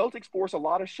Celtics force a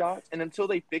lot of shots, and until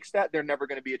they fix that, they're never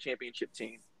going to be a championship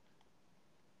team.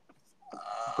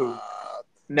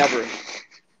 Never.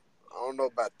 I don't know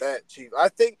about that, Chief. I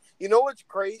think what's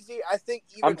crazy. I think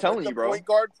even with the point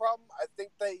guard problem, I think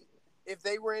if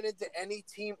they ran into any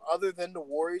team other than the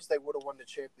Warriors, they would have won the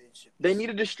championship. They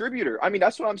need a distributor. I mean,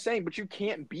 that's what I'm saying. But you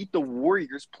can't beat the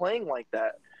Warriors playing like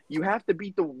that. You have to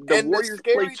beat the Warriors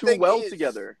play too well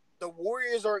together. The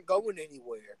Warriors aren't going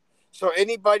anywhere. So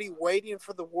anybody waiting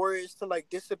for the Warriors to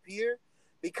disappear,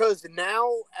 because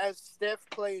now as Steph,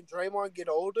 Clay, and Draymond get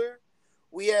older,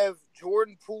 we have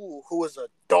Jordan Poole, who is a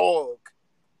dog,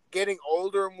 getting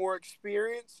older and more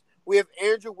experienced. We have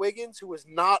Andrew Wiggins, who is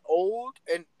not old,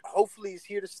 and hopefully is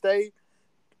here to stay.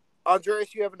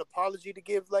 Andreas, you have an apology to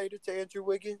give later to Andrew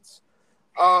Wiggins.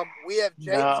 We have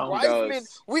James Wiseman.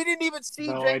 We didn't even see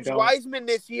James Wiseman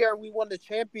this year, and we won the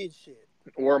championship.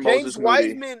 Or James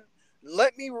Wiseman.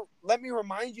 Let me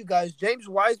remind you guys, James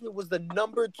Wiseman was the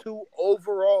number 2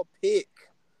 overall pick.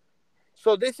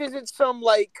 So this isn't some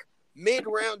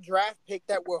mid-round draft pick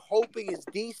that we're hoping is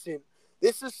decent.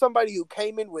 This is somebody who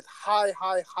came in with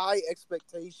high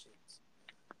expectations.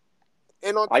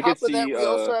 And on top of that, we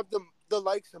also have the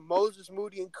likes of Moses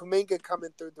Moody and Kuminga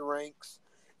coming through the ranks.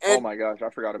 And, oh my gosh,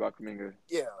 I forgot about Kuminga.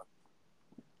 Yeah.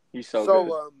 He's so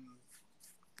good.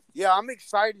 Yeah, I'm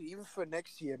excited even for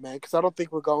next year, man, because I don't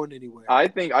think we're going anywhere. I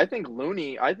think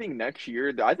Looney. I think next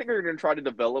year, they're going to try to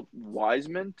develop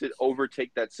Wiseman to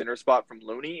overtake that center spot from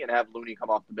Looney and have Looney come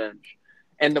off the bench.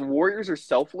 And the Warriors are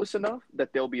selfless enough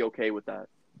that they'll be okay with that.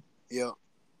 Yeah.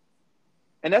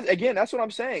 And that's what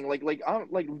I'm saying.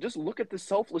 Just look at the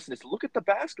selflessness. Look at the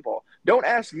basketball. Don't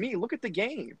ask me. Look at the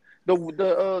game. The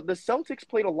Celtics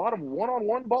played a lot of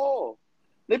one-on-one ball.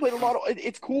 They played a lot of.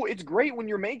 It's cool. It's great when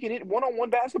you're making it. One-on-one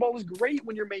basketball is great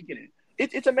when you're making it.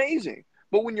 It's amazing.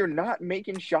 But when you're not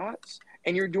making shots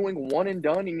and you're doing one and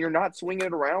done and you're not swinging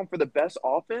it around for the best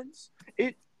offense,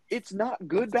 it's not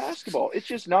good basketball. It's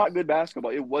just not good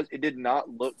basketball. It did not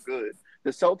look good.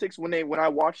 The Celtics when I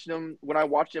watched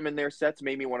them in their sets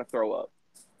made me want to throw up.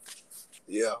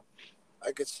 Yeah,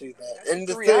 I could see that. That's And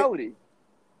the the reality.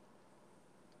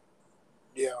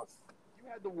 Yeah. You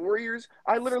had the Warriors.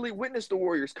 I literally witnessed the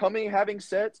Warriors coming, having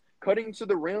sets, cutting to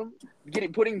the rim,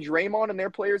 putting Draymond and their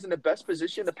players in the best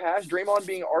position to pass. Draymond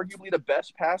being arguably the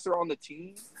best passer on the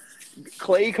team.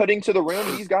 Clay cutting to the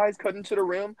rim. These guys cutting to the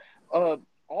rim.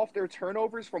 Off their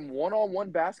turnovers from one-on-one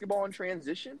basketball in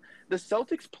transition. The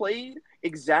Celtics played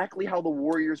exactly how the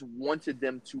Warriors wanted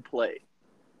them to play.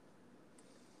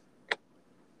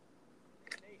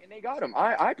 They got him.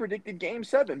 I predicted Game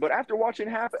 7, but after watching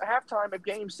halftime of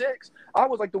Game 6, I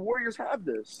was like, the Warriors have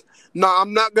this. No,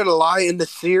 I'm not gonna lie. In the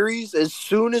series, as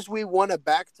soon as we won a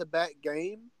back-to-back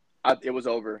game, It was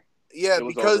over. yeah, It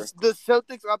was because the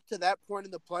Celtics up to that point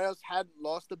in the playoffs hadn't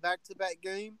lost a back-to-back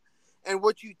game, and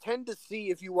what you tend to see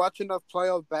if you watch enough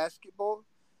playoff basketball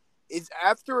is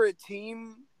after a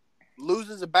team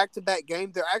loses a back-to-back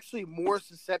game, they're actually more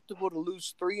susceptible to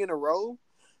lose 3 in a row.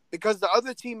 Because the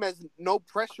other team has no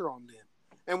pressure on them.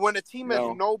 And when a team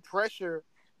has no pressure,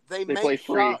 they make play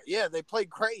free. shots. Yeah, they play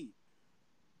great.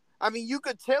 I mean, you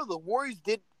could tell the Warriors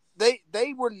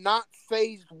they were not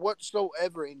phased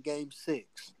whatsoever in Game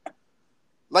 6.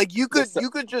 Like you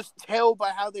could just tell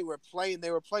by how they were playing.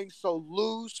 They were playing so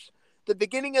loose. The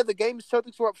beginning of the game, the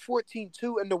Celtics were up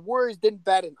 14-2, and the Warriors didn't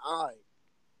bat an eye.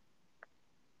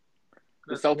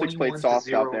 The Celtics played soft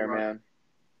out there, man.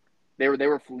 They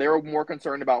were more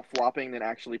concerned about flopping than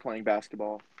actually playing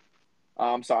basketball.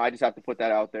 So I just have to put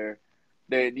that out there.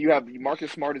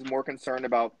 Marcus Smart is more concerned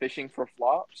about fishing for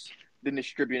flops than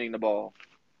distributing the ball.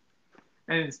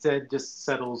 And instead just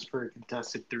settles for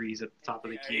contested threes at the top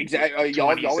of the key. Exactly.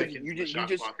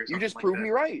 You just proved me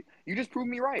right. You just proved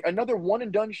me right. Another one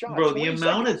and done shot. Bro, the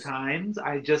amount of times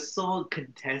I just saw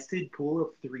contested pull up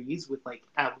threes with like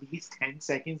at least 10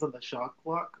 seconds on the shot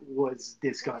clock was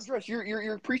disgusting.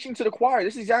 You're preaching to the choir.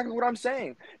 This is exactly what I'm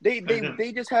saying. They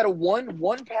just had a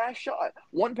one pass shot.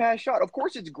 One pass shot. Of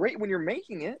course it's great when you're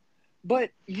making it,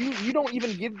 but you don't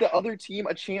even give the other team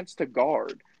a chance to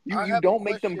guard. You don't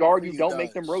make them guard. You don't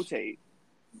make them rotate.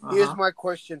 Here's my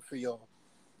question for y'all.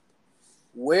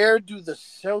 Where do the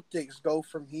Celtics go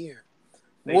from here?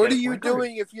 What are you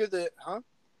doing if you're the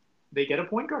They get a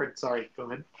point guard. Sorry, go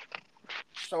ahead.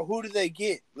 So who do they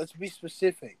get? Let's be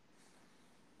specific.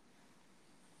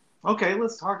 Okay,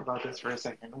 let's talk about this for a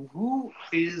second. Who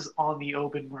is on the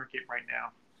open market right now?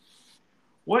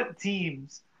 What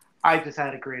teams? I just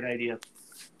had a great idea.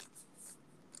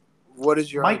 What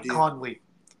is your idea? Mike Conley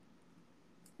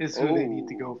is who they need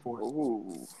to go for.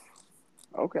 Ooh.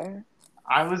 Okay.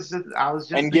 I was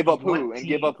just and give up who? And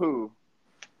give up who?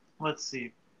 Let's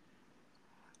see.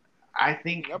 I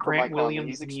think Grant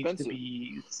Williams needs to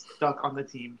be stuck on the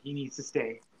team. He needs to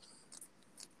stay.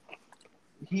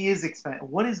 He is expensive.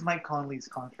 What is Mike Conley's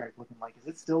contract looking like? Is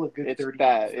it still a good 30?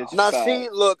 It's now, bad. See,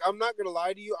 look, I'm not going to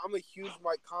lie to you. I'm a huge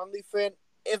Mike Conley fan.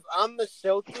 If I'm the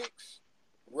Celtics,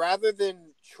 rather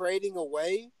than trading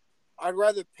away, I'd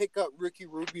rather pick up Ricky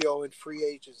Rubio in free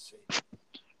agency.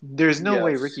 There's no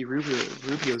way Ricky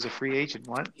Rubio's a free agent.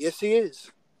 What? Yes, he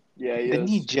is. Yeah, he Didn't is.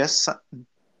 he just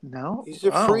No? He's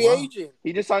a free agent.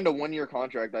 He just signed a 1-year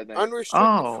contract, I think.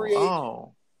 Unrestricted free agent.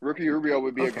 Ricky Rubio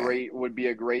would be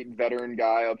a great veteran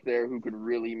guy up there who could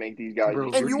really make these guys.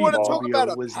 Bro, and you want to talk about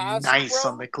a was passer, nice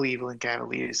bro? on the Cleveland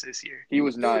Cavaliers this year. He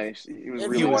was nice. He was if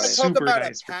really you want nice. to talk about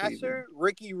nice a passer,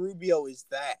 Ricky Rubio is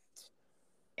that.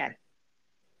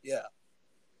 Yeah.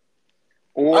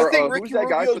 Or I think who's that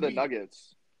guy for the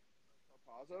Nuggets?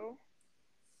 Campazzo?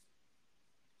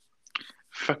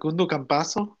 Facundo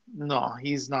Campazzo? No,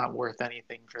 he's not worth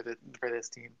anything for this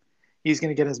team. He's going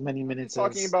to get as many minutes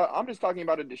I'm just talking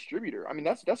about a distributor. I mean,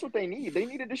 that's what they need. They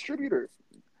need a distributor.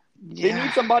 Yeah. They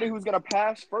need somebody who's going to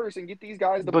pass first and get these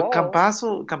guys the ball. But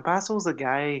Campazzo's a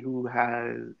guy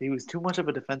he was too much of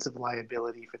a defensive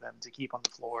liability for them to keep on the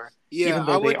floor. Yeah, even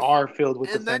though they are filled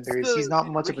with defenders, he's not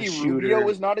much Ricky of a shooter. Rubio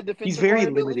is not a defensive He's very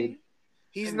liability. limited.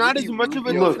 He's not as much of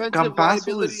a defensive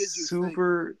liability as you think.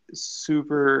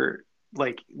 Super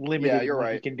limited you're what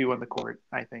right. he can do on the court,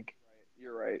 I think.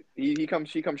 You're right. He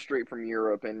comes straight from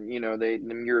Europe, and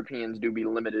the Europeans do be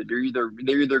limited. They're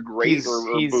either great or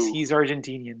boo. He's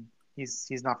Argentinian.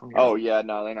 He's not from Europe. Oh yeah,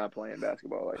 no, they're not playing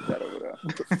basketball like that over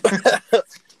there.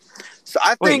 So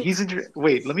I think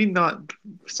wait. Let me not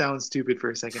sound stupid for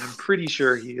a second. I'm pretty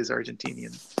sure he is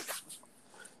Argentinian.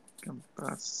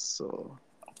 That's so.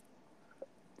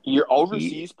 Your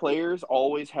overseas players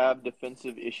always have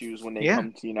defensive issues when they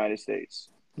come to the United States.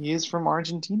 He is from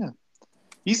Argentina.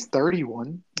 He's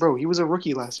 31. Bro, he was a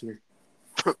rookie last year.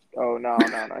 Oh, no.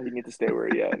 He needs to stay where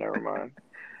he at. Never mind.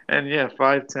 And yeah,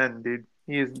 5'10", dude.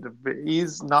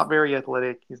 He's not very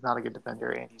athletic. He's not a good defender,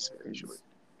 and he's very short.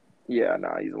 Yeah,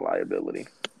 he's a liability.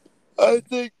 I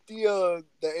think the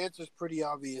answer's pretty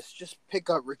obvious. Just pick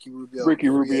up Ricky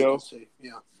Rubio.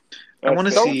 Yeah. I want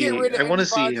to Don't see. get rid of I want to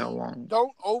see anybody. how long.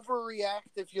 Don't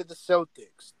overreact if you're the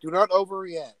Celtics. Do not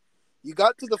overreact. You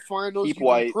got to the finals. Keep You've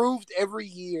White. improved every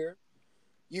year.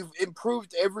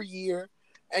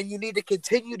 And you need to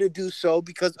continue to do so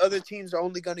because other teams are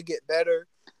only going to get better.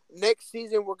 Next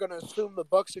season, we're going to assume the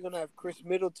Bucks are going to have Chris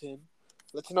Middleton.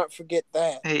 Let's not forget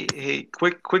that. Hey!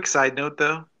 Quick side note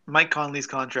though. Mike Conley's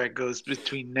contract goes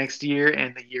between next year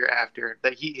and the year after.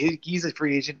 That he's a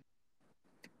free agent.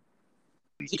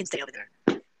 He can stay over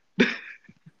there.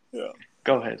 Yeah.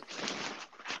 Go ahead.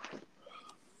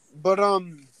 But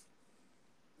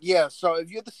yeah. So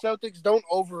if you're the Celtics, don't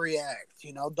overreact.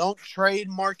 Don't trade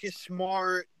Marcus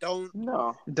Smart. Don't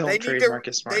trade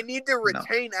Marcus Smart. They need to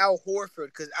retain Al Horford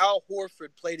because Al Horford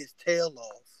played his tail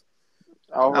off.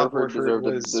 Al Horford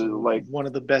was one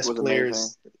of the best players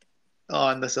amazing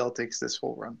on the Celtics this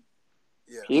whole run.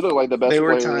 Yeah. He looked like the best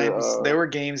player. There were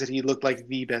games that he looked like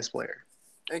the best player.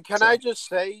 And I just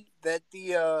say that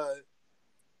the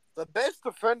best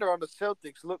defender on the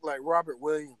Celtics looked like Robert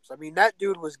Williams. I mean, that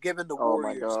dude was giving the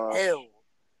Warriors hell.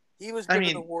 He was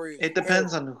giving the Warriors it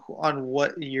depends on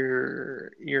what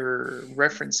you're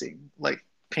referencing. Like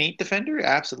paint defender,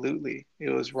 absolutely. It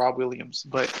was Rob Williams,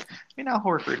 but Al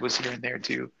Horford was here and there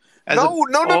too. No,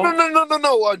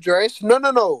 Andres.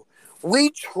 No.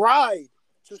 We tried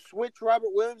to switch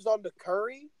Robert Williams onto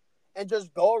Curry and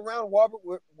just go around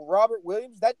Robert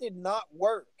Williams. That did not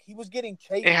work. He was getting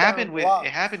chased. It happened with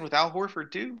Al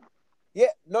Horford too. Yeah,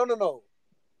 no.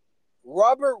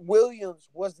 Robert Williams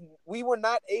we were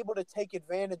not able to take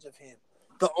advantage of him.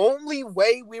 The only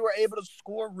way we were able to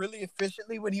score really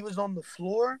efficiently when he was on the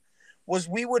floor was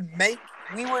we would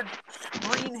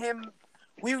screen him.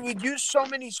 We would use so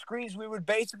many screens, we would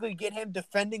basically get him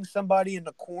defending somebody in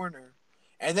the corner,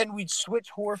 and then we'd switch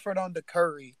Horford onto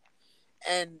Curry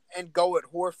and go at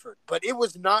Horford. But it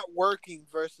was not working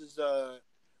versus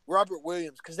Robert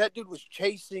Williams because that dude was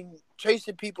chasing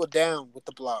people down with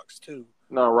the blocks too.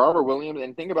 No, Robert Williams,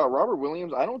 and think about Robert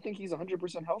Williams, I don't think he's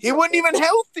 100% healthy. He wasn't even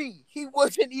healthy. He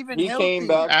came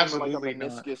back from like a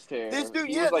meniscus tear. This dude,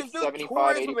 he was like this dude 75,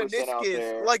 tore his 80% out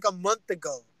there. like a month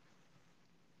ago.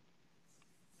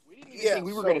 We didn't even think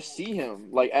we were going to see him,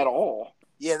 like, at all.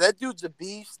 Yeah, that dude's a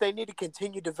beast. They need to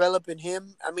continue developing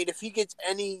him. I mean, if he gets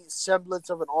any semblance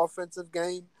of an offensive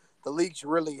game, the league's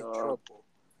really in trouble.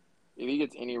 If he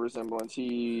gets any resemblance,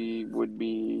 he would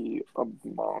be a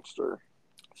monster.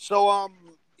 So,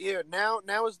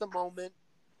 now is the moment.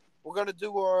 We're going to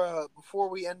do our, before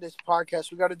we end this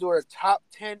podcast, we got to do our top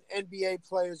 10 NBA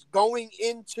players going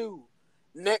into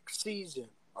next season,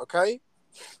 okay?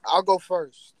 I'll go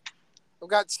first. I've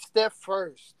got Steph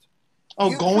first.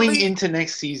 Going into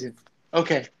next season.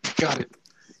 Okay, got it.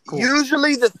 Cool.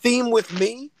 Usually the theme with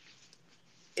me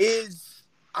is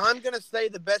I'm going to say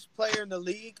the best player in the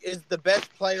league is the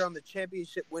best player on the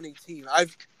championship winning team.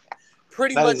 I've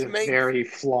pretty much made... That is a very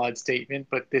flawed statement,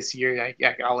 but this year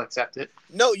I'll accept it.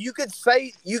 No, you could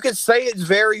say it's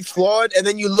very flawed, and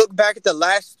then you look back at the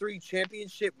last 3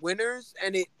 championship winners,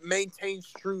 and it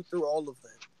maintains true through all of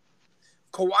them.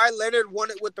 Kawhi Leonard won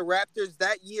it with the Raptors.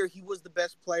 That year, he was the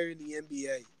best player in the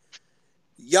NBA.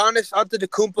 Giannis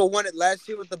Antetokounmpo won it last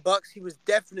year with the Bucks. He was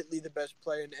definitely the best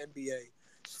player in the NBA.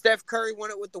 Steph Curry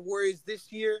won it with the Warriors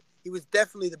this year. He was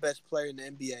definitely the best player in the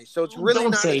NBA. So it's really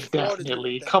don't not say as flawed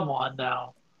definitely. as Come on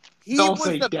now. Don't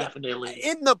say definitely.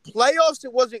 In the playoffs,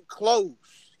 it wasn't close.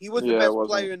 He was the best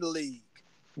player in the league.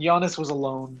 Giannis was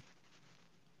alone.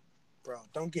 Bro,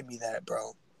 don't give me that,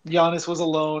 bro. Giannis was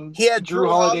alone. He had Drew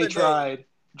Holiday tried.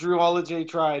 Drew Holiday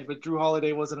tried, but Drew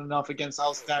Holiday wasn't enough against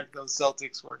how stacked those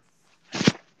Celtics were.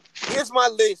 Here's my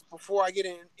list before I get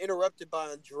interrupted by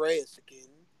Andreas again.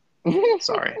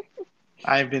 Sorry.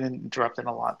 I've been interrupting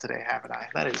a lot today, haven't I?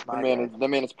 That is my bad. The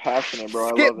man is passionate, bro.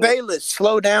 Skip Bayless,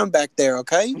 slow down back there,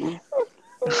 okay?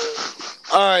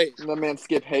 All right. That man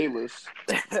Skip Bayless.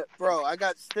 Bro, I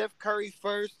got Steph Curry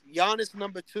first. Giannis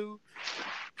number 2.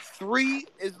 3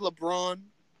 is LeBron.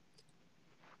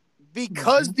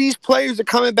 Because these players are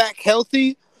coming back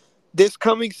healthy this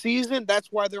coming season, that's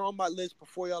why they're on my list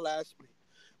before y'all ask me.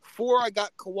 4, I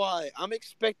got Kawhi. I'm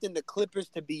expecting the Clippers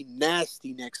to be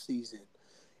nasty next season.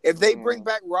 If they bring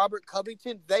back Robert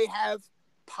Covington, they have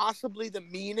possibly the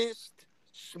meanest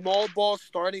small ball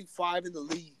starting five in the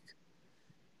league.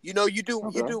 You know, you do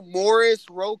Okay. Morris,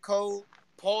 Rocco,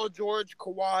 Paul George,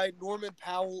 Kawhi, Norman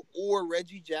Powell, or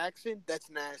Reggie Jackson. That's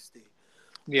nasty.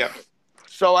 Yeah.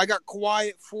 So I got Kawhi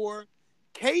at 4.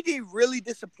 KD really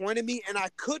disappointed me, and I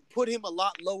could put him a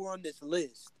lot lower on this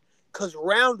list because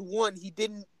round 1 he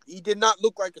did not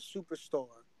look like a superstar.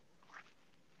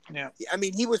 Yeah. I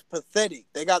mean, he was pathetic.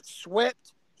 They got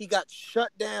swept. He got shut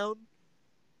down,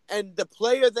 and the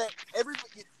player that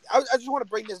everybody. I just want to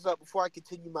bring this up before I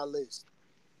continue my list.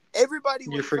 Everybody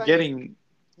was You're forgetting. saying,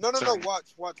 no. Sorry.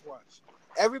 Watch.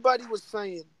 Everybody was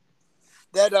saying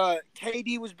that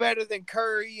KD was better than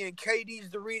Curry, and KD's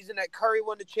the reason that Curry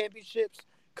won the championships.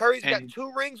 Curry's got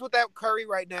 2 rings without Curry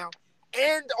right now,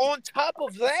 and on top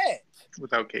of that,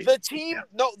 Without KD. the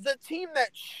team that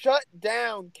shut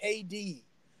down KD,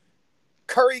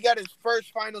 Curry got his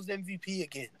first Finals MVP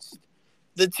against.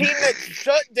 The team that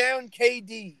shut down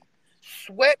KD,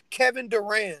 swept Kevin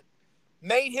Durant,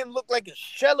 made him look like a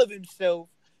shell of himself.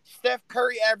 Steph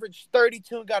Curry averaged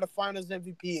 32 and got a Finals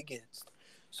MVP against.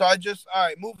 So all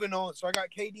right, moving on. So I got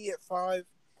KD at 5,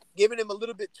 giving him a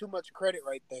little bit too much credit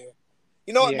right there.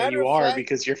 You know what? Yeah, you are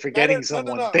because you're forgetting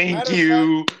someone. No. Thank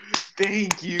you.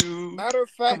 Thank you. Matter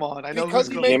of fact, come on, I know because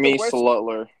who's he going. made Jimmy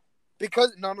Slutler.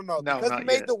 Because No, because he not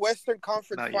made yet. the Western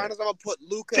Conference Not Finals, yet. I'm gonna put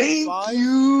Luka at 5. Thank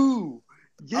you.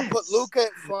 Yes. I'll put Luka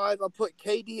at 5. I'll put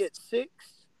KD at 6.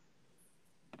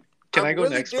 Can I'm I go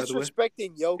really next, by the way?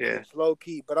 disrespecting Jokic, Yeah. low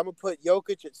key, but I'm gonna put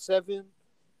Jokic at 7,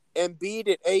 Embiid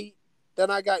at 8. Then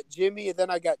I got Jimmy, and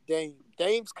then I got Dame.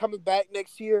 Dame's coming back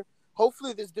next year.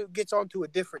 Hopefully, this dude gets onto a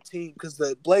different team because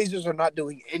the Blazers are not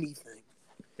doing anything.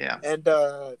 Yeah. And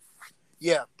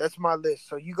yeah, that's my list.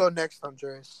 So you go next,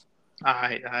 Andres.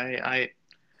 I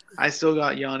still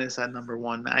got Giannis at number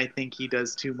 1. I think he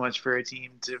does too much for a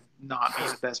team to not be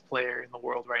the best player in the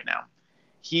world right now.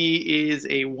 He is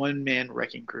a one-man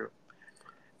wrecking crew.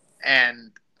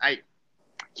 And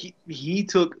he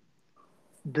took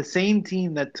the same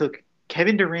team that took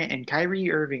Kevin Durant and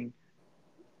Kyrie Irving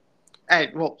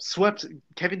swept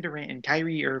Kevin Durant and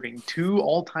Kyrie Irving, 2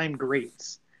 all-time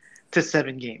greats, to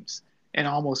 7 games and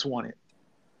almost won it.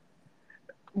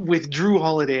 With Drew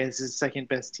Holiday as his second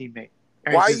best teammate.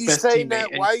 Why are you saying that?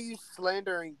 Why are you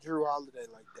slandering Drew Holiday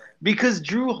like that? Because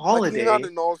Drew Holiday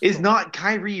is not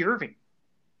Kyrie Irving.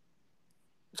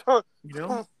 You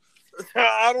know?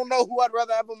 I don't know who I'd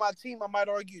rather have on my team. I might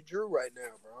argue Drew right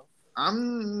now, bro.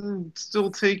 I'm still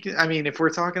taking. I mean, if we're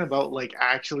talking about like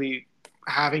actually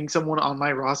having someone on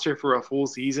my roster for a full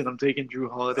season, I'm taking Drew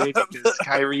Holiday because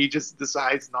Kyrie just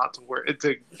decides not to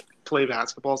play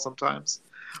basketball sometimes.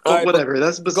 But right, whatever.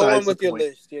 That's besides go on with the your point.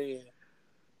 list. Yeah.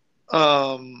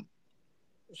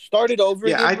 Start it over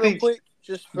again I real think quick.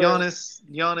 Just for...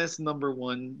 Giannis number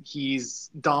 1. He's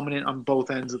dominant on both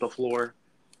ends of the floor.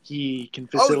 He can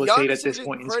facilitate at this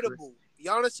point. Incredible.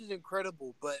 Giannis is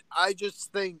incredible, but I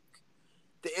just think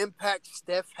the impact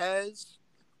Steph has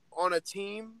on a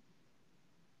team,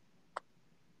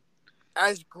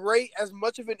 as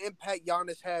much of an impact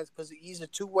Giannis has, because he's a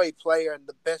two-way player and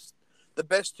the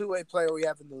best two-way player we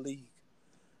have in the league.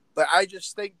 But I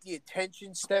just think the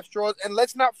attention Steph draws, and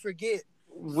let's not forget,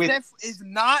 Steph is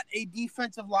not a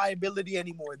defensive liability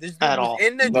anymore. This dude was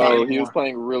in the gym. He was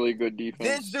playing really good defense.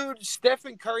 This dude,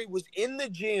 Stephen Curry, was in the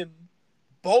gym,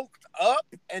 bulked up,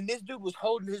 and this dude was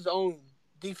holding his own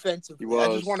defensively. I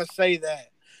just want to say that.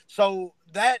 So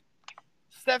that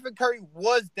Stephen Curry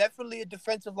was definitely a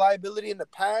defensive liability in the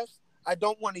past. I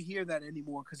don't want to hear that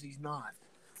anymore because he's not.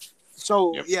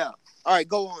 So, yeah. All right,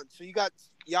 go on. So you got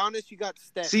Giannis, you got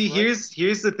Steph. See, right?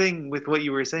 here's the thing with what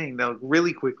you were saying, though,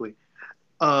 really quickly.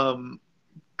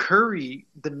 Curry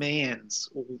demands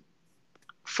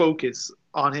focus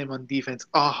on him on defense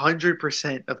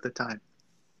 100% of the time.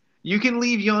 You can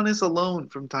leave Giannis alone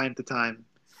from time to time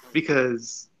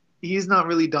because he's not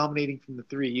really dominating from the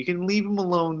 3. You can leave him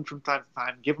alone from time to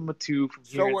time. Give him a 2 from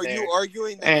here and there. So are you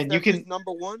arguing that Steph is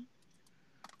number 1?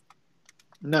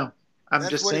 No. I'm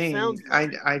That's just saying,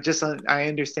 like. I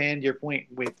understand your point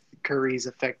with Curry's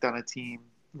effect on a team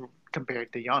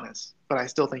compared to Giannis, but I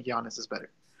still think Giannis is better.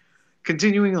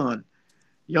 Continuing on,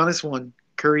 Giannis 1,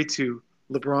 Curry 2,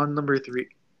 LeBron number 3.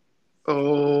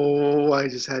 Oh, I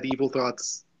just had evil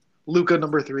thoughts. Luka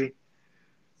number 3.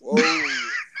 Whoa.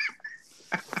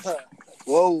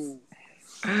 Whoa.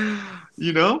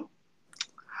 You know,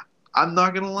 I'm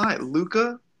not gonna lie,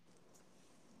 Luka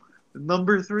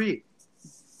number 3.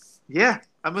 Yeah,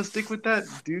 I'm going to stick with that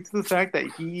due to the fact that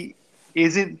he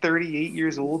isn't 38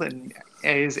 years old and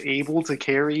is able to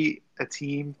carry a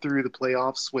team through the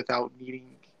playoffs without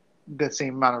needing the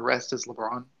same amount of rest as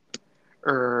LeBron.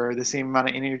 or the same amount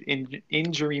of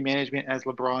injury management as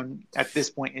LeBron at this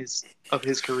point of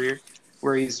his career,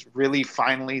 where he's really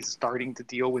finally starting to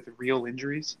deal with real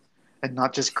injuries and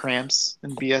not just cramps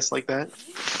and BS like that.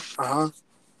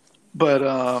 But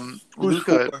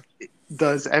Luka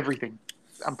does everything.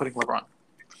 I'm putting LeBron.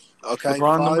 Okay.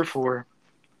 LeBron 5. number 4.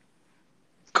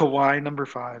 Kawhi number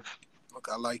 5.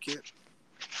 Okay, I like it.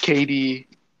 KD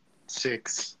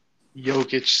 6.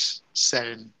 Jokic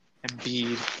 7.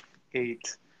 Embiid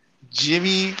 8.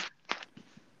 Jimmy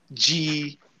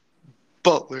G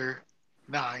Butler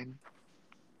 9.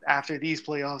 After these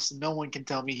playoffs, no one can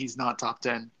tell me he's not top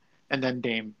 10. And then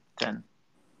Dame 10.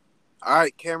 All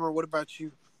right, Cameron, what about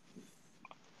you?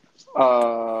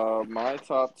 My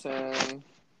top 10: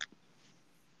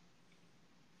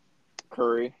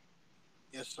 Curry,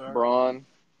 Yes, sir. Braun.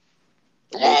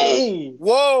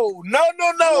 Whoa!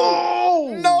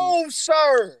 No,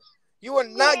 sir! You are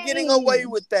not getting away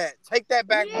with that. Take that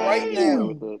back right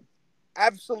now.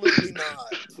 Absolutely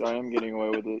not. I am getting away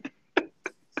with it.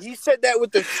 He said that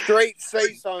with a straight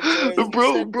face on Andres.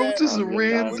 Bro just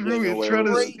ran I'm through getting it trying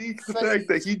to straight sneak the fact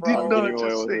that he face, did bro. not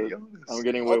just say Giannis. I'm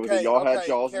getting away with it. Y'all had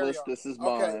y'all's carry list. on. This is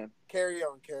Okay, mine. carry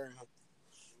on.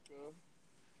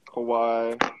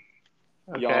 Kawhi,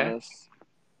 Okay. Giannis.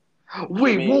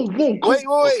 Wait, Jimmy. whoa. Wait.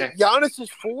 Okay. Giannis is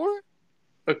 4?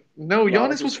 No,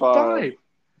 Giannis was 5.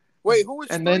 Wait, who was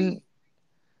 3? And then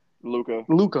Luka.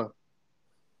 Wow.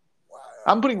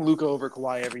 I'm putting Luka over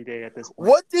Kawhi every day at this point.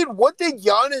 What did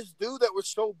Giannis do that was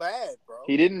so bad, bro?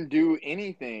 He didn't do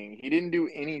anything.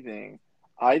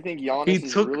 I think Giannis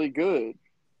is really good.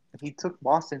 He took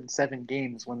Boston 7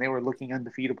 games when they were looking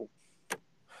undefeatable.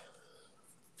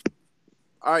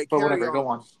 All right, But carry whatever, on. go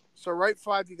on. So right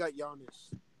 5, you got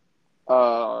Giannis.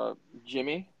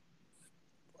 Jimmy.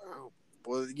 Wow.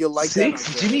 Well, you like 6?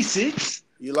 that? Jimmy 6?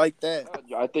 You like that?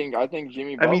 I think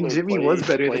Jimmy Butler. Jimmy was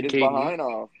better played than his KD. behind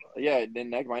off. Yeah. Then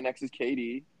my next is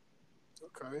KD.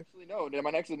 Okay. Actually, no.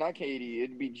 My next is not KD.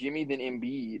 It'd be Jimmy, then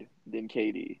Embiid, then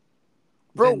KD.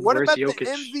 Bro, Then what where's about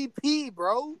Jokic? the MVP,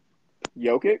 bro?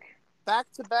 Jokic.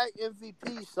 Back-to-back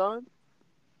MVP, son.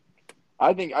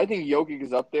 I think Jokic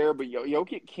is up there, but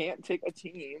Jokic can't take a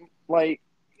team like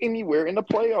anywhere in the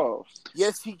playoffs.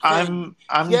 Yes, he can.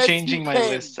 I'm Yes, changing he my can.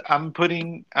 list. I'm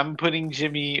putting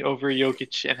Jimmy over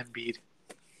Jokic and Embiid.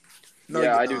 No, yeah,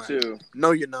 you're I not. do too.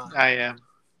 No, you're not. I am.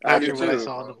 I After do what I too.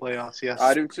 saw in the playoffs, yes.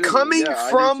 I do too. Coming yeah,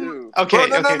 from- I do too. Okay,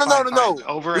 Bro, no. fine.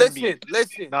 Over Embiid.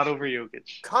 Listen. Not over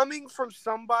Jokic. Coming from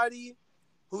somebody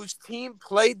whose team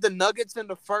played the Nuggets in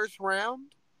the first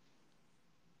round,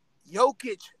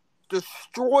 Jokic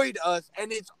destroyed us,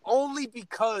 and it's only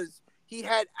because he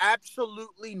had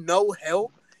absolutely no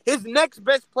help. His next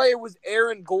best player was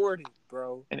Aaron Gordon,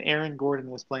 bro. And Aaron Gordon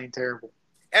was playing terrible.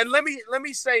 And let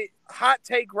me say, hot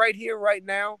take right here, right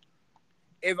now.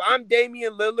 If I'm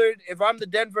Damian Lillard, if I'm the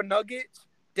Denver Nuggets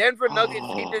need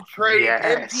to trade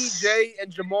MPJ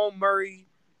and Jamal Murray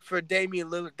for Damian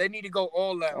Lillard. They need to go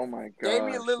all out. Oh my god.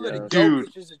 Damian Lillard and Dude,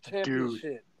 Jokic is a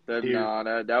championship.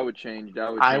 That would change.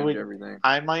 That would I change would- everything.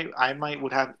 I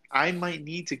might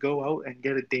need to go out and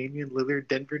get a Damian Lillard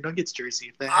Denver Nuggets jersey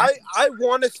if that happens. I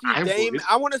want to see I Dame. would.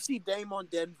 I want to see Dame on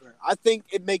Denver. I think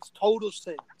it makes total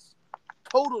sense.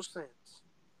 Total sense.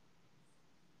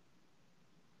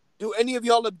 Do any of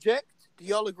y'all object? Do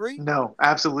y'all agree? No,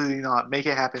 absolutely not. Make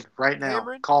it happen right now.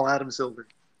 Cameron? Call Adam Silver.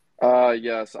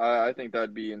 Yes, I think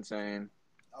that'd be insane.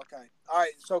 Okay. All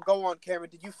right. So go on, Cameron.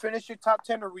 Did you finish your top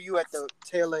 10 or were you at the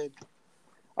tail end?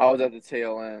 I was at the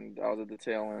tail end.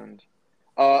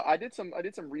 I did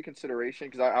some reconsideration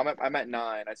because I'm at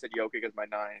 9. I said Jokic as my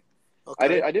 9.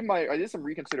 Okay. I did some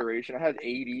reconsideration. I had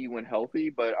AD when healthy,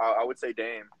 but I would say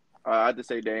Dame. I had to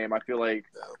say Dame. I feel like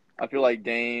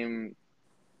Dame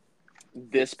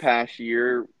this past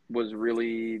year was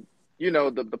really,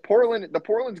 the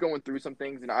Portland's going through some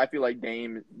things, and I feel like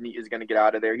Dame is going to get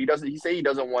out of there. He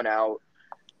doesn't want out.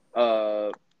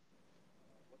 What's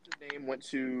his name? Went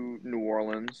to New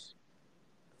Orleans.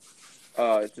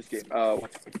 It's this game.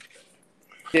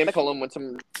 Dame McCollum went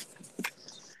some,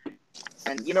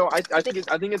 and I think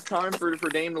it's time for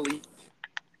Dame to leave.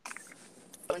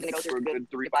 For a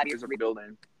good 3 to 5 years of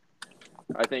rebuilding.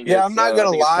 I think. Yeah, I'm not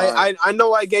gonna lie. Time. I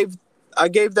know I gave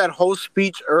that whole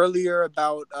speech earlier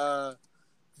about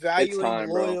valuing time,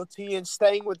 bro. loyalty and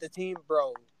staying with the team,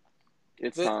 bro.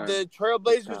 It's time. The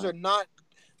Trailblazers are not.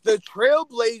 The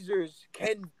Trailblazers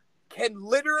can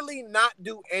literally not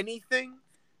do anything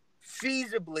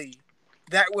feasibly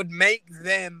that would make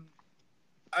them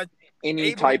Any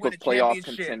able to type win of a playoff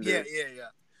championship. contender. Yeah.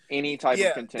 any type of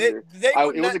Yeah, contender. they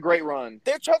would It was not. a great run.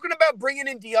 They're talking about bringing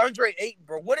in DeAndre Ayton,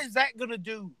 bro. What is that gonna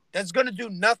do? That's gonna do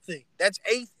nothing. That's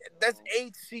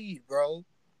eighth seed, bro.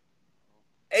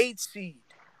 Eighth seed.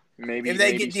 Maybe If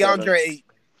they get seven. DeAndre Ayton,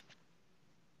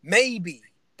 maybe.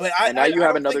 But And now you I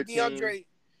have don't another think DeAndre.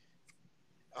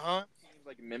 teams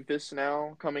like Memphis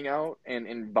now coming out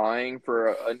and vying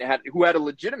for who had a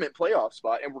legitimate playoff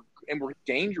spot and were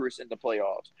dangerous in the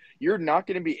playoffs. You're not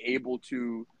going to be able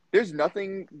to. There's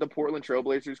nothing the Portland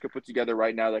Trailblazers could put together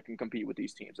right now that can compete with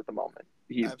these teams at the moment.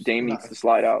 Dame needs to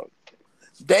slide out.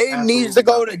 Dame needs to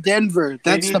go to Denver.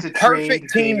 That's the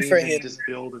perfect team for him.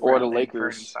 Or the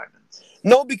Lakers.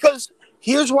 No, because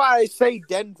here's why I say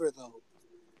Denver, though.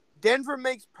 Denver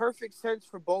makes perfect sense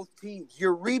for both teams.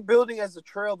 You're rebuilding as the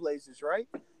Trailblazers, right?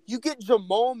 You get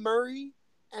Jamal Murray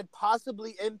and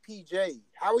possibly MPJ.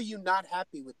 How are you not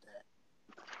happy with that?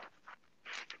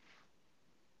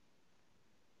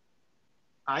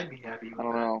 I'd be happy with that. I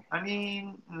don't know. I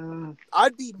mean,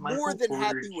 I'd be Michael more than Porter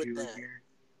happy with Jr. that.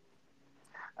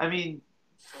 I mean,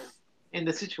 in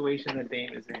the situation that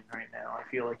Dame is in right now, I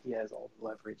feel like he has all the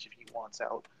leverage if he wants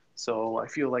out. So I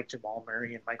feel like Jamal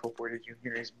Murray and Michael Porter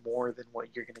Jr. is more than what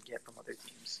you're going to get from other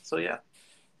teams. So, yeah.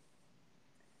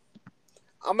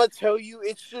 I'm going to tell you,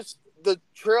 it's just the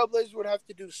Trailblazers would have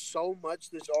to do so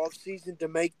much this offseason to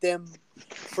make them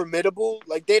formidable.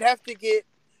 Like, they'd have to get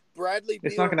Bradley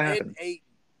It's Beal not gonna and happen. Ayton.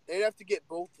 They'd have to get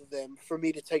both of them for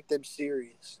me to take them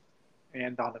serious.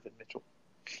 And Donovan Mitchell.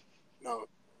 No.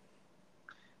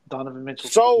 Donovan Mitchell.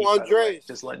 So, Heat, by the way. Andres.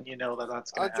 Just letting you know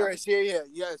that's going to happen. Andres,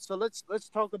 yeah. So let's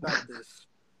talk about this.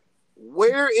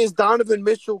 Where is Donovan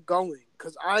Mitchell going?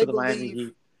 Because I To the Miami believe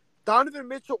Heat. Donovan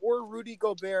Mitchell or Rudy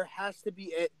Gobert has to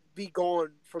be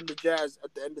gone from the Jazz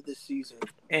at the end of this season.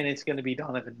 And it's going to be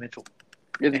Donovan Mitchell.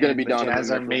 It's going to be Donovan The Jazz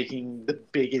Mitchell. are making the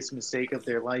biggest mistake of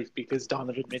their life because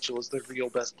Donovan Mitchell is the real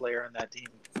best player on that team.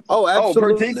 Oh,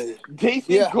 absolutely. They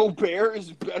think Gobert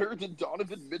is better than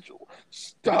Donovan Mitchell.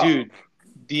 Stop. Dude,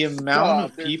 the amount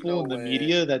of There's people no in the way.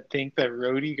 media that think that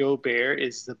Rudy Gobert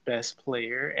is the best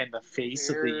player and the face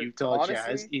of the Utah Honestly,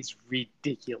 Jazz is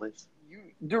ridiculous.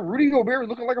 Rudy Gobert was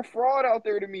looking like a fraud out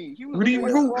there to me. He was looking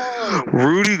like a fraud.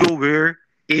 Rudy Gobert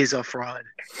is a fraud.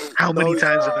 How many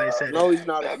times have I said No, it? he's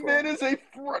not a That fraud. man is a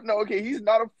fraud. No, okay, he's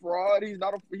not a fraud. He's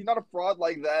not a fraud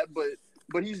like that.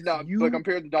 But he's not. You But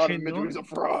compared to Donovan cannot- Mitchell, he's a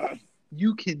fraud.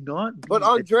 You cannot be But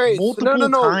Andres, a multiple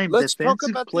no. time Let's talk defensive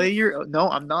about player. No,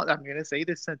 I'm not. I'm going to say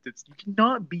this sentence. You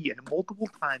cannot be a multiple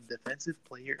time defensive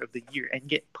player of the year and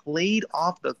get played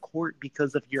off the court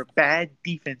because of your bad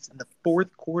defense in the fourth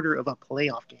quarter of a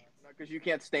playoff game. Because you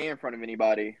can't stay in front of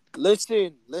anybody.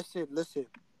 Listen.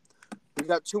 We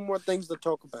got two more things to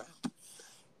talk about.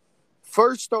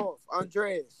 First off,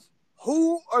 Andres,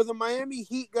 who are the Miami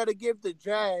Heat got to give the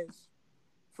Jazz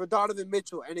for Donovan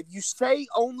Mitchell? And if you say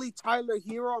only Tyler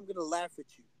Hero, I'm going to laugh at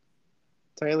you.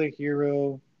 Tyler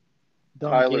Hero,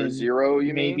 Duncan, Tyler Zero,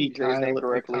 you maybe mean? You say his name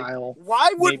correctly. Kyle.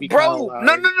 Why would, Maybe bro? Kyle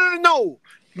No. Lowry.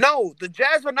 No, the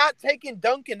Jazz are not taking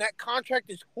Duncan. That contract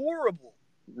is horrible.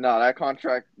 No, that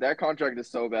contract is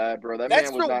so bad, bro. That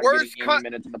That's man was the not worst getting any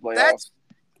minutes in the playoffs.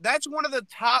 That's one of the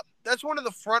top. That's one of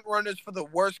the front runners for the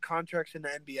worst contracts in the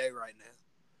NBA right now.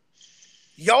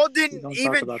 Y'all We didn't don't talk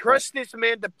even about trust this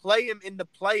man to play him in the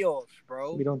playoffs,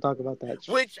 bro. We don't talk about that.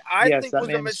 Which I yes, think that was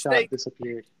a man's mistake. shot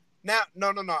disappeared Now,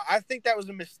 no. I think that was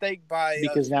a mistake by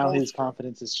because now his Spoelstra.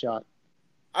 confidence is shot.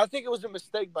 I think it was a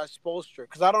mistake by Spoelstra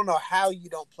because I don't know how you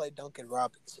don't play Duncan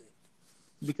Robinson.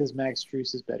 Because Max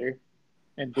Strus is better,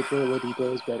 and Victor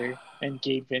Oladipo is better, and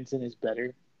Gabe Vincent is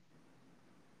better,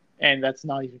 and that's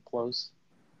not even close.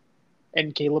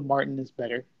 And Caleb Martin is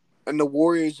better. And the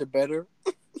Warriors are better.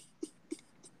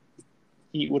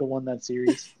 Heat would have won that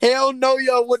series. Hell no,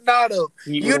 y'all would not have.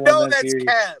 Heat You would've know won that that's series.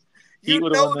 cap. Heat You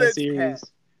would have know won that that's series. cap.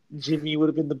 Jimmy would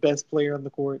have been the best player on the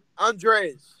court.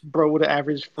 Andres, Bro would have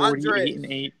averaged 48 and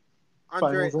 8.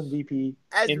 Andres, Finals MVP.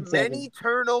 as in many 7.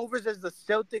 turnovers as the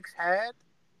Celtics had,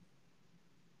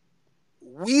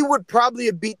 we would probably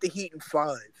have beat the Heat in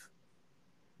 5.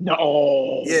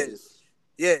 No. Yes.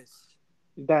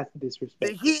 That's The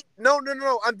disrespectful. Heat, no.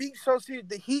 I'm being so serious.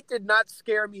 The Heat did not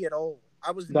scare me at all.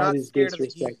 I was That not is scared of the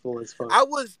Heat. disrespectful as fuck. I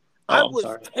was I'm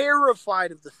sorry.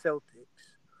 terrified of the Celtics.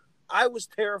 I was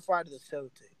terrified of the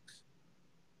Celtics.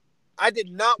 I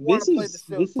did not want to play the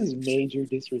Celtics. This is major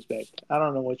disrespect. I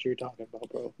don't know what you're talking about,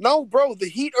 bro. No, bro, the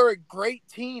Heat are a great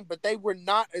team, but they were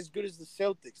not as good as the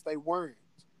Celtics. They weren't.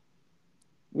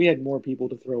 We had more people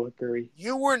to throw at Curry.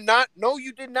 You were not. No,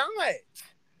 you did not.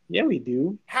 Yeah, we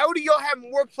do. How do y'all have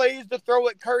more players to throw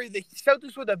at Curry? The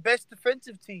Celtics were the best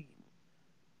defensive team.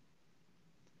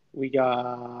 We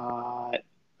got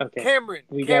Okay. Cameron,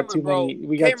 We got too bro. many.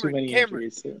 We got too many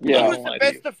injuries. Yeah. Who was the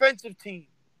best defensive team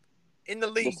in the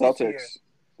The league this year? Celtics.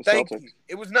 The Thank Celtics. you.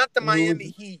 It was not the Who was Miami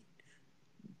it? Heat.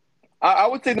 I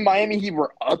would say the Miami Heat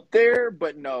were up there,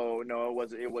 but no,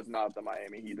 it was not the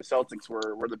Miami Heat. The Celtics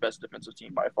were the best defensive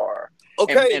team by far.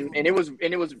 Okay. And it was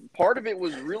part of it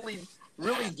was really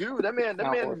due. That man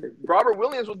Al Horford. Robert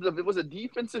Williams was a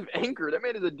defensive anchor. That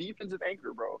man is a defensive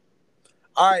anchor, bro.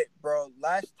 All right, bro.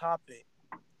 Last topic.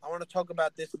 I want to talk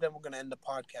about this, and then we're gonna end the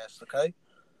podcast. Okay.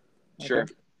 Sure.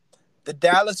 The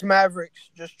Dallas Mavericks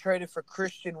just traded for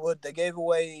Christian Wood. They gave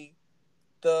away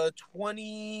the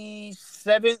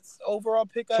 27th overall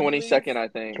pick, I believe. 22nd, I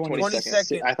think.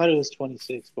 22nd. I thought it was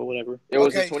 26, but whatever. It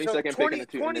was Okay, the 22nd so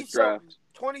pick in this draft.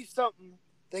 20-something.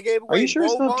 They gave away Are you sure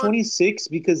it's not Boban, 26?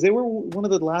 Because they were one of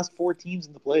the last 4 teams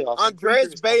in the playoffs.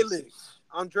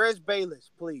 Andres Bayless,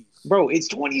 please. Bro, it's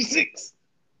 26.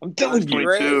 I'm telling you.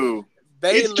 22.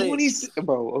 Bayless. It's 26.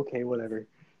 Bro, okay, whatever.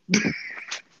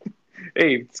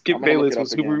 Hey, Skip I'm gonna look Bayless it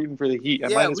was up super again. rooting for the Heat. I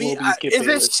Yeah, might as well be Skip is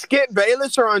Bayless. it Skip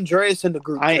Bayless or Andreas in the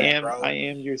group chat, bro? I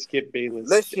am your Skip Bayless.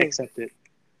 Listen. Accept it.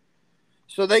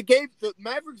 So the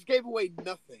Mavericks gave away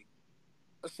nothing,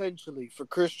 essentially, for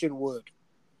Christian Wood.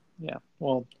 Yeah,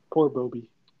 well, poor Bobby.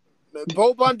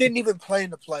 Boban didn't even play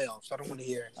in the playoffs. I don't want to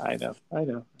hear it. I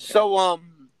know. So,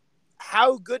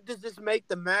 how good does this make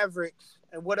the Mavericks,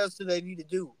 and what else do they need to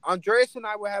do? Andreas and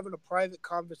I were having a private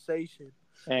conversation.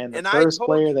 And the And I first told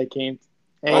player you- that came...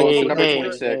 Also, Hey, number hey,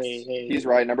 26. hey. He's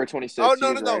right. Number 26. Oh, he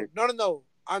is right. no.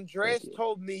 Andreas Thank you.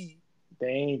 told me.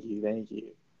 Thank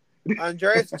you.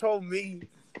 Andreas told me.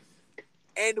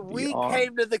 And we Beyond.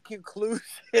 came to the conclusion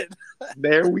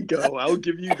There we go. I'll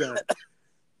give you that.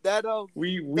 that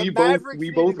We The both Mavericks we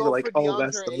need both to go were like, for oh,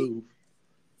 that's the DeAndre Ayton. move.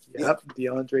 Yep,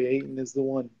 DeAndre Ayton is the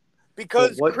one. because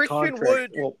But what Christian contract?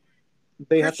 Wood. Well,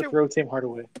 they have Christian- to throw Tim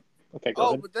Hardaway. Okay, go Oh,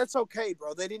 ahead. but that's okay,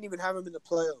 bro. They didn't even have him in the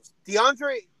playoffs.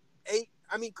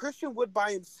 Christian Wood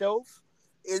by himself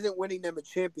isn't winning them a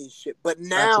championship. But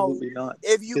now, Absolutely not.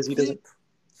 if you 'Cause he doesn't-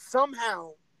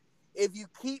 if you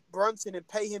keep Brunson and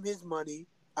pay him his money,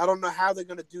 I don't know how they're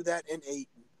going to do that in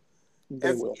Ayton.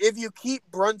 They will. If you keep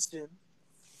Brunson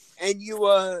and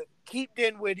you keep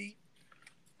Dinwiddie,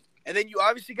 and then you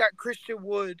obviously got Christian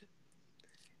Wood,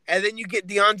 and then you get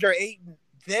DeAndre Ayton,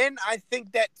 then I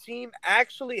think that team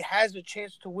actually has a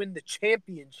chance to win the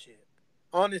championship.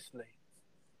 Honestly.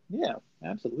 Yeah,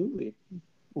 absolutely.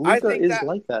 I Luka think is that-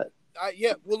 like that.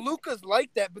 Well, Luka's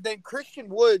like that, but then Christian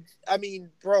Wood,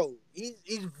 bro,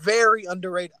 he's very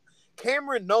underrated.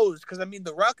 Cameron knows because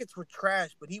the Rockets were trash,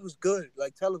 but he was good.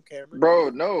 Like, tell him, Cameron. Bro,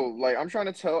 no, like I'm trying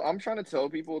to tell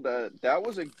people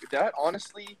that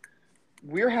honestly,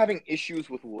 we're having issues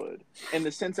with Wood in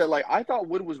the sense that like I thought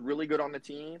Wood was really good on the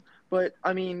team, but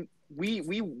we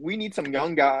need some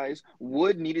young guys.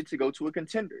 Wood needed to go to a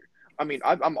contender.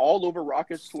 I'm all over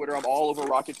Rockets Twitter. I'm all over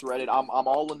Rockets Reddit. I'm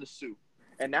all in the soup.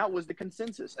 And that was the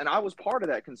consensus. And I was part of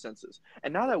that consensus.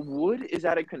 And now that Wood is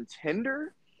at a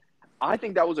contender, I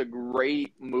think that was a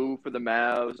great move for the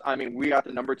Mavs. We got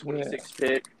the number 26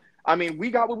 pick. We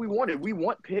got what we wanted. We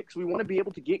want picks. We want to be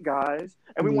able to get guys.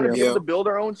 And we want to be able to build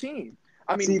our own team.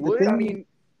 See, Wood,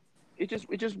 it just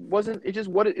wasn't. It just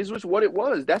what it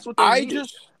was. That's what they needed.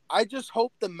 I just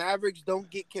hope the Mavericks don't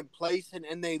get complacent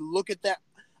and they look at that.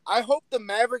 I hope the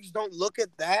Mavericks don't look at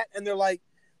that and they're like,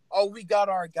 "Oh, we got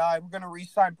our guy. We're gonna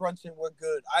re-sign Brunson. We're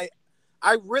good."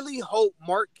 I really hope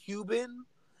Mark Cuban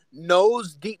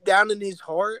knows deep down in his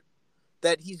heart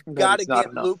that he's got to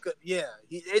get Luka. Yeah,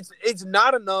 it's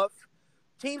not enough.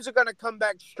 Teams are gonna come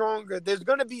back stronger. There's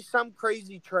gonna be some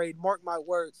crazy trade. Mark my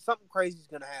words. Something crazy is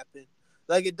gonna happen,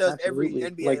 like it does Absolutely.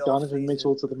 every NBA. Like Donovan offseason.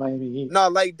 Mitchell to the Miami Heat. No,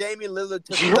 like Damian Lillard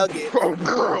to the Nuggets.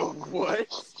 Bro, what?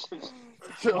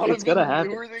 It's gonna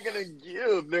happen. Who are they gonna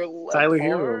give? Their left Tyler arm?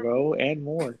 Hero, bro, and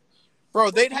more.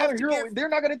 Bro, they'd have Tyler to Hero. give, They're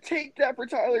not gonna take that for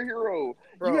Tyler Hero.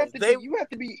 bro, you have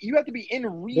to be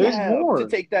in rehab more. to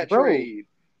take that Bro. trade.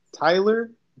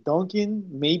 Tyler, Duncan,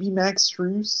 maybe Max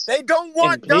Strus. they don't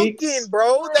want and picks. Duncan,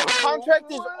 bro. That Bro,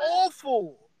 contract is what?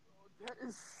 awful. That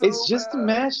is so It's just to bad.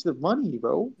 match the money,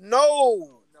 bro.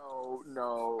 No.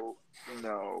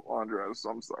 No, Andres.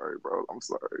 I'm sorry, bro. I'm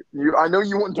sorry. I know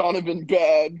you want Donovan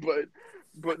bad,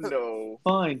 but no.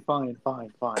 Fine.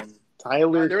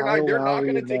 Tyler, They're Kyle not Lowry,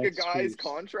 going to and take a Max guy's Strus.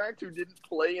 contract who didn't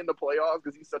play in the playoffs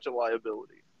because he's such a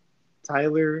liability.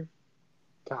 Tyler,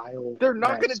 Kyle. They're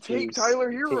not Max going to take Strus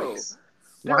Tyler Hero. picks.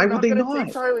 They're Why would they gonna not?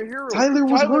 take Tyler Hero. Tyler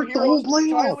was hurt the whole Hero's-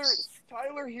 playoffs.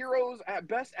 Tyler Hero's at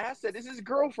best asset is his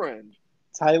girlfriend.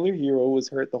 Tyler Hero was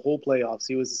hurt the whole playoffs.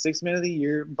 He was the sixth man of the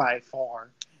year by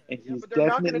far, and Yeah, he's but they're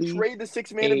not going definitely to trade the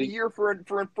sixth man of the year for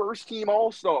a first team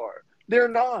All-Star. They're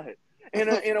not. in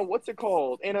a what's it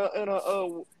called? In a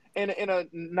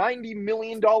 $90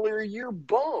 million a year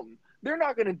bum. They're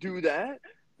not gonna do that.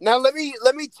 Now let me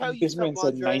tell you This man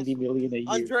something, said $90 million a year.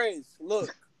 Andres, look,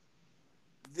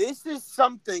 this is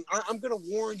something I'm gonna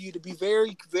warn you to be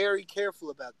very, very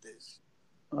careful about this.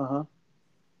 Uh-huh.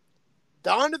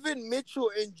 Donovan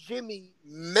Mitchell and Jimmy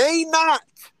may not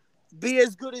be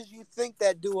as good as you think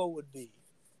that duo would be.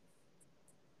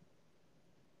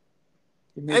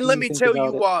 And let me tell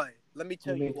you why. Let me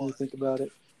tell you why. Think about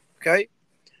it. Okay?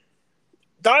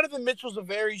 Donovan Mitchell's a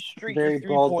very streaky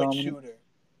three-point shooter.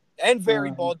 And very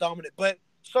ball dominant. But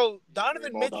so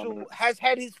Donovan Mitchell has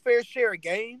had his fair share of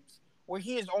games where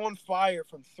he is on fire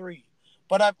from three.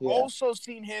 But I've also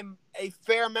seen him a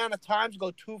fair amount of times go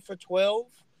 2 for 12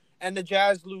 and the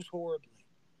Jazz lose horribly.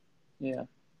 Yeah.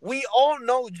 We all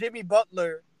know Jimmy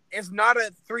Butler is not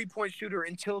a three-point shooter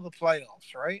until the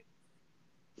playoffs, right?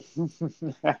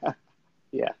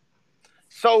 Yeah.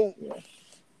 So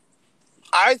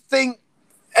I think,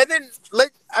 and then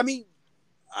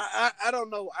I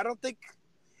don't know. I don't think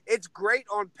it's great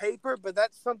on paper, but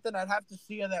that's something I'd have to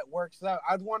see how that works out.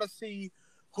 I'd want to see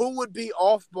who would be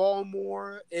off ball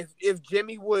more if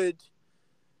Jimmy would,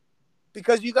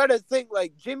 because you got to think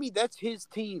like Jimmy, that's his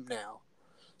team now.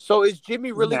 So is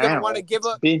Jimmy really going to want to give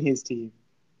up? It's been his team.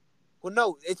 Well,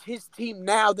 no, it's his team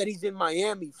now that he's in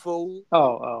Miami, fool.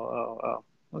 Oh.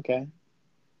 Okay.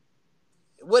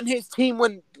 It wasn't his team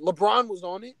when LeBron was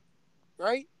on it,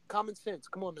 right? Common sense.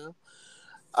 Come on now.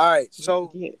 All right,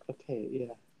 so yeah, okay,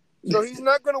 yeah. So he's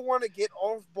not going to want to get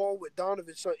off ball with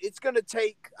Donovan. So it's going to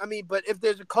take. But if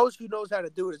there's a coach who knows how to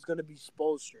do it, it's going to be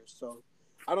Spoelstra. So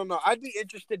I don't know. I'd be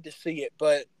interested to see it,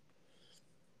 but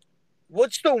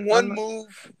what's the one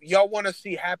move y'all want to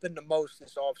see happen the most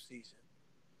this offseason?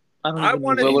 I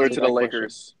want Lillard to the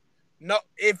Lakers. No,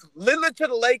 if Lillard to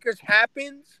the Lakers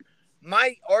happens,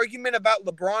 my argument about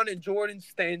LeBron and Jordan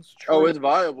stands true. Oh, it's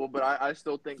viable, but I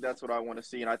still think that's what I want to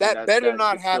see, and I think that better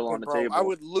not happen, on the bro. table. I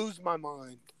would lose my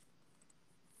mind.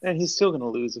 And he's still gonna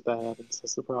lose if that happens.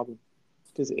 That's the problem.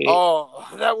 Because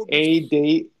that would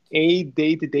be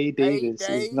day-to-day Davis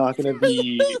is not gonna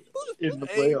be in the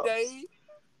playoffs.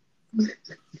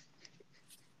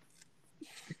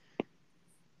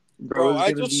 Bro,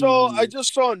 I just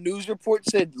saw a news report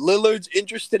said Lillard's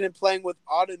interested in playing with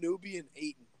Anunoby and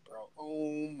Ayton, bro.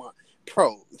 Oh my,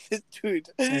 bro, this dude.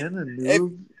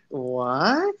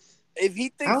 What? If he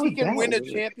thinks he can win a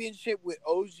championship with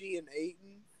OG and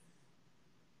Ayton,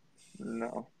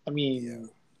 no. I mean,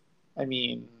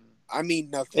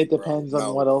 nothing. It depends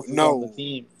on what else is on the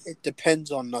team. It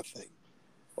depends on nothing.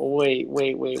 Wait.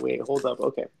 Hold up.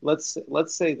 Okay, let's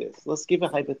say this. Let's give a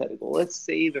hypothetical. Let's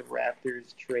say the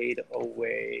Raptors trade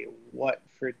away what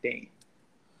for Dame?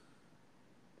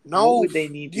 No, what would they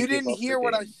need to you didn't hear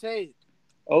what I said.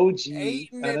 OG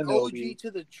Ayton and OG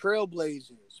to the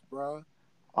Trailblazers, bro.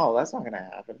 Oh, that's not gonna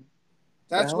happen.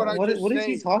 That's what I just said. What is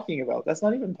he talking about? That's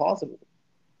not even possible.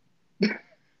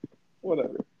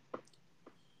 Whatever.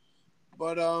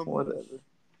 But whatever.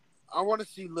 I want to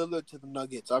see Lillard to the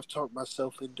Nuggets. I've talked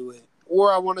myself into it.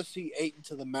 Or I want to see Ayton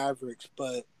to the Mavericks,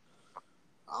 but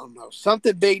I don't know.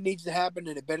 Something big needs to happen,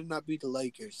 and it better not be the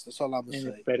Lakers. That's all I'm going to say.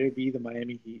 And it better be the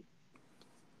Miami Heat.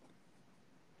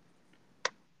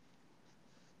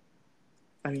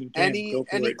 I mean, any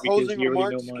closing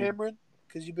remarks, Cameron?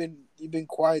 Because you've been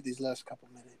quiet these last couple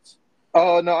minutes.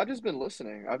 Oh, no, I've just been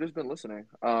listening. What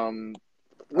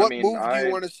move do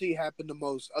you want to see happen the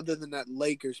most, other than that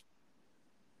Lakers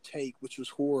take, which was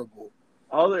horrible?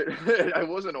 It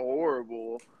wasn't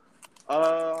horrible.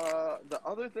 The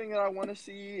other thing that I want to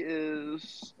see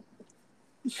is,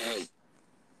 I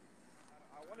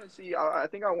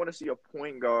think I want to see a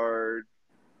point guard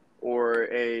or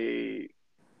a.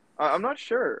 I'm not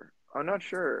sure. I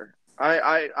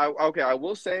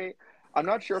will say I'm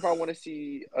not sure if I want to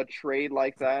see a trade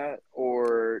like that,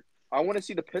 or I want to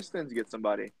see the Pistons get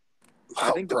somebody.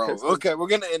 I think bro. Okay, we're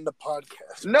gonna end the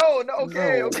podcast. No.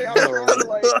 Okay. I'm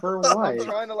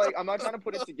not trying to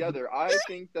put it together. I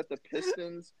think that the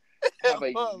Pistons have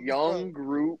a young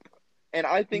group, and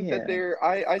I think that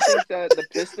I think that the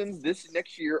Pistons this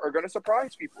next year are gonna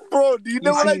surprise people. Bro, do you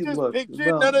know what I just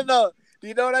pictured? No. Do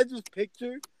you know what I just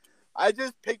pictured? I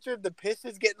just pictured the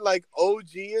Pistons getting like OG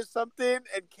or something,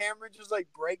 and Cameron just like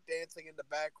breakdancing in the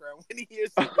background when he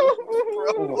hears the news,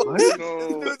 bro. This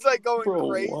dude's like going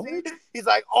crazy. What? He's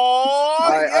like,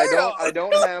 I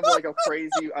don't have like a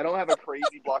crazy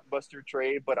blockbuster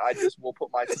trade, but I just will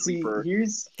put my sleeper.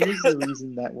 Here's the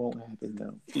reason that won't happen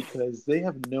though, because they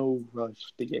have no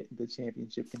rush to get the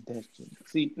championship contention.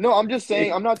 No, I'm just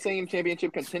saying. I'm not saying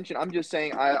championship contention. I'm just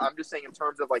saying in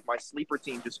terms of like my sleeper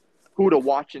team, just who to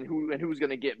watch and who who's going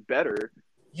to get better.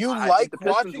 You I like think the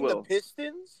Pistons watching will. the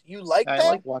Pistons? You like I that?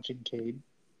 like watching Cade.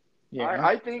 Yeah.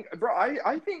 I think, bro.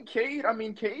 I think Cade. I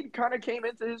mean, Cade kind of came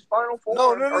into his final form.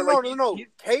 No.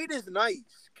 Cade is nice.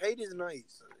 Cade is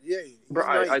nice. Yeah, he's Bro,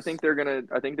 nice. I think they're gonna.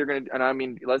 And I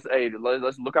mean, let's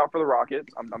look out for the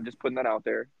Rockets. I'm just putting that out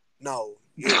there. No,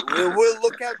 yeah, we'll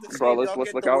look out to see Bro, if let's y'all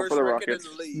get look the out worst for the record Rockets.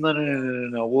 in the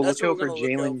league. No. We'll That's look what out we're for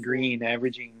gonna look out Jalen for. Green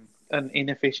averaging an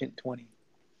inefficient 20.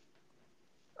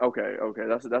 Okay.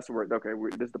 That's where. Okay,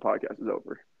 the podcast is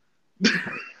over.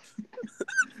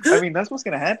 I mean, that's what's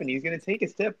going to happen. He's going to take a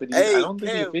step, but I don't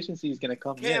think the efficiency is going to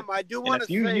come yet. Cam, I do In want a to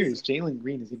few say, years, Jalen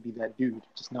Green is going to be that dude,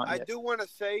 just not yet. I do want to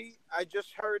say, I just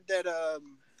heard that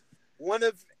one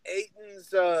of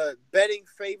Aiton's betting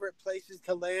favorite places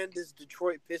to land is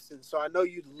Detroit Pistons. So I know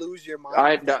you'd lose your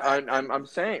mind. I'm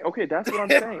saying. Okay, that's what I'm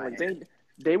saying. Like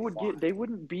they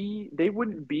wouldn't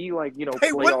be like, you know,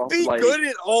 They playoff, wouldn't be like, good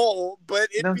at all, but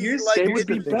it'd No, be here's- like they here's would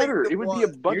the be thing. better. It would be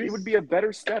a Here's- it would be a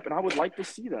better step, and I would like to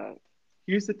see that.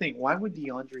 Here's the thing. Why would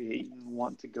DeAndre Ayton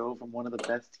want to go from one of the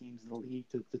best teams in the league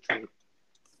to Detroit?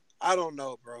 I don't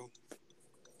know, bro.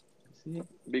 See?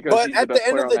 Because But he's the at the best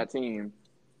end player of on the- that team.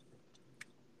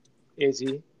 Is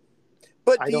he?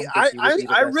 But I don't think he would be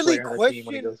the I best really player on the team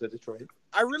when he question goes to Detroit.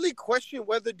 I really question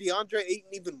whether DeAndre Ayton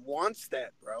even wants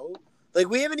that, bro. Like,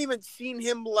 we haven't even seen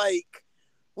him, like,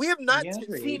 we have not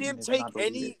DeAndre seen Ayton him is take not the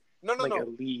any. leader. No. Like a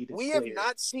lead We have player.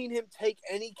 not seen him take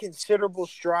any considerable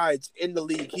strides in the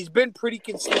league. He's been pretty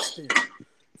consistent.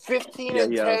 15 Yeah,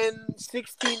 and he has. 10,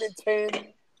 16 and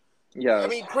 10. Yeah, I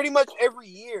mean, pretty much every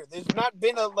year. There's not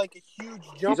been a huge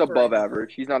jump. he's above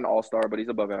average. He's not an all-star, but he's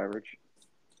above average.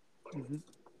 Mm-hmm.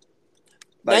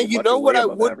 Now, Like, you much know what way I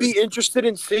above would average. be interested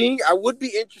in seeing? I would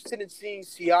be interested in seeing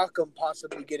Siakam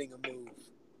possibly getting a move.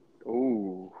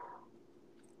 Ooh.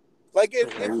 Like,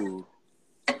 Ooh.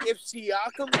 if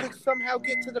Siakam could somehow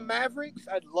get to the Mavericks,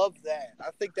 I'd love that.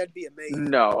 I think that'd be amazing.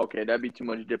 No, okay, that'd be too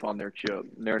much dip on their chip.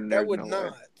 That would no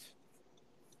not. way.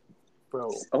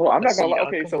 Bro. Oh, I'm not gonna lie. Siakam-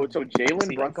 Okay, so Jalen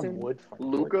Siakam Brunson, would find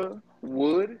Luka,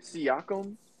 Wood,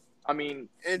 Siakam. I mean,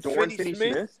 And Dorian Finney-Smith.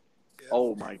 Finney-Smith.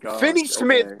 Oh my god.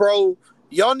 Finney-Smith, okay. bro.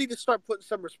 Y'all need to start putting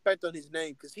some respect on his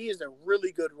name because he is a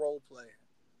really good role player.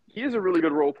 He is a really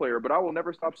good role player, but I will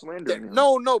never stop slandering him.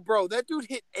 No, bro. That dude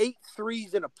hit 8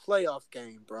 threes in a playoff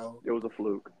game, bro. It was a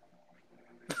fluke.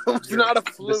 It was not a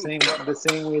The fluke.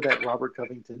 same way that Robert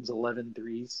Covington's 11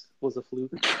 threes was a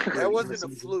fluke. That wasn't a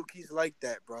fluke. He's like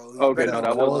that, bro. He's Okay, better no, than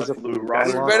that That was was a a fluke. fluke. Robert-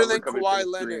 He's better than Robert Kawhi Covington's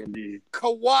Leonard. 3-and-D.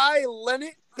 Kawhi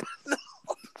Leonard.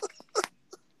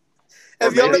 Or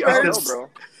Have y'all maybe, ever I heard? don't know, bro.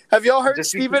 Have y'all heard Just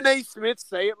Stephen A. Smith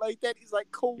say it like that? He's like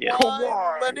Kawhi Yeah.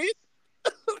 Kawhi. Leonard.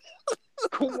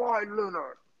 Kawhi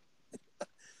Leonard.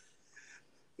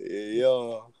 Yeah.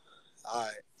 All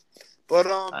right. But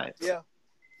right. yeah.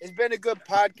 It's been a good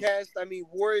podcast. I mean,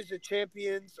 Warriors are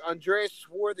champions. Andreas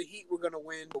swore the Heat were gonna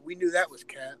win, but we knew that was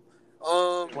cap.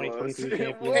 2023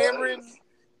 champion.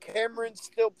 Cameron's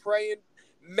still praying.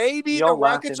 Maybe Y'all the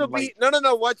Rockets will laughing be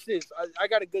no. Watch this. I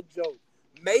got a good joke.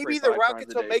 Maybe Pray the 5 Rockets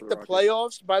times a will day make for the the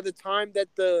playoffs by the time that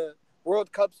the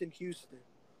World Cup's in Houston.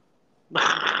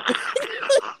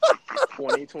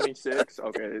 2026.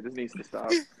 Okay, this needs to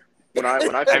stop. When I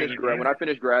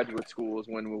finish graduate school is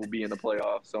when we'll be in the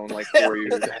playoffs. So in like 4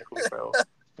 years. Exactly, bro.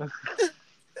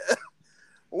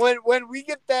 When we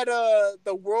get that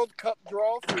the World Cup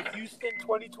draw for Houston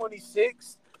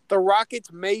 2026, the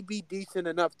Rockets may be decent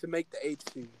enough to make the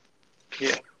 8th seed.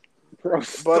 Yeah. Bro,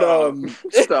 But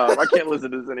stop. I can't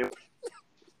listen to this anymore.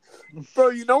 bro,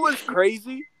 you know what's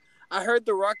crazy? I heard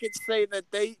the Rockets say that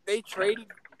they traded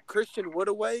Christian Wood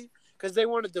away because they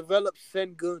want to develop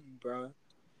Sengun, bro.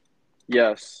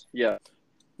 Yes. Yeah.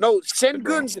 No,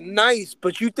 Sengun's nice,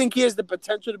 but you think he has the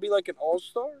potential to be like an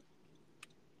all-star?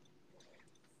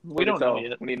 We don't know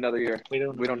yet. We need another year. We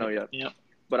don't know yet. Yeah.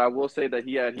 But I will say that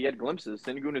he had glimpses.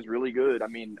 Sengun is really good. I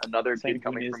mean, another kid Sengun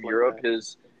coming is from like Europe,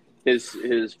 that.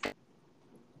 his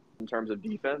in terms of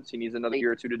defense, he needs another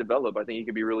year or two to develop. I think he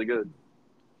could be really good.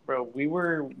 Bro,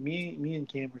 me and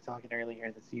Cam were talking earlier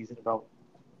in the season about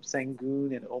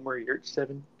Sengun and Omer Yurtseven,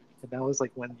 and that was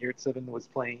like when Yurtseven was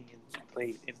playing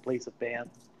in place of Bam,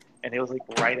 and it was like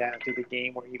right after the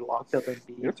game where he locked up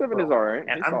Embiid. Yurtseven bro. is all right.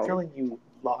 And He's I'm solid. telling you,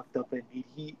 locked up Embiid,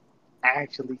 he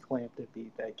actually clamped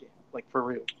Embiid that game, like for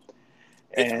real.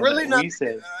 It's And really not. we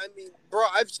said, I mean, bro,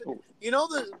 you know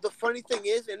the funny thing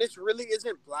is, and this really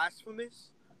isn't blasphemous.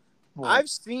 well, I've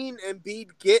seen Embiid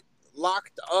get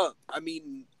locked up. I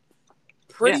mean,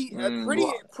 pretty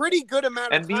good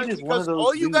amount of Embiid times is one because of those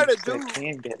all you gotta dudes do, that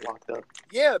can get locked up.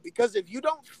 yeah, because if you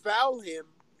don't foul him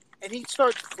and he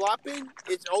starts flopping,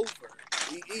 it's over.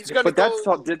 He's gonna But go.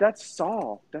 that's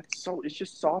soft. It's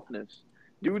just softness.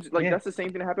 Dudes, like Yeah. that's the same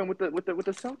thing that happened with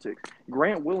the Celtics.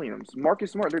 Grant Williams,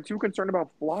 Marcus Smart, they're too concerned about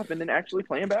flopping than actually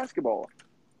playing basketball.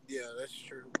 Yeah, that's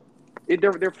true.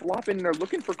 They're flopping and they're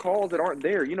looking for calls that aren't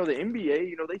there. The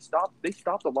NBA, they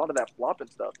stopped a lot of that flopping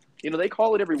stuff. They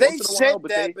call it every They once in a while,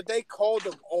 said but they called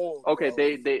them old. okay,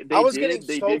 bro. they I was getting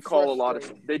did so call a lot of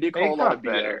frustrated. they did call a lot of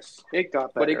better. BS. It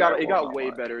got But better. it got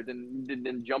way better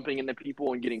than jumping into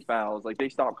people and getting fouls. Like they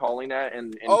stopped calling that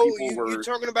and Oh, people were you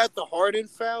talking about the Harden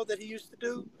foul that he used to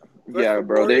do? yeah, versus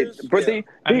bro. Warriors?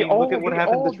 Look at what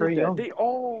happened to Trae Young.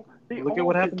 Look at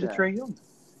what happened to Trae Young.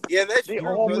 Yeah, that's They true,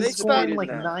 all bro. They was stopped. scoring like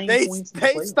now. 9 They points.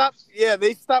 stopped. Yeah,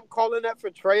 they stopped calling that for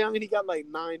Trae Young, and he got like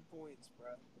 9 points, bro.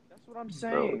 That's what I'm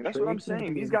saying. Bro, That's what I'm Trae can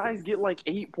saying. be These guys anything. get like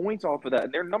 8 points off of that,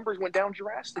 and their numbers went down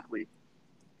drastically.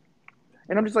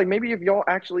 And I'm just like, maybe if y'all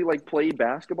actually like played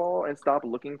basketball and stopped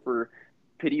looking for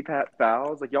pity pat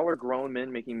fouls, like y'all are grown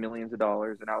men making millions of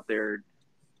dollars and out there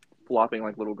flopping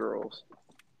like little girls.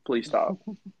 Please stop.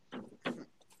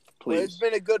 Well, it's Please.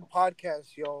 been a good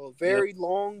podcast, y'all. Very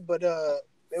long, but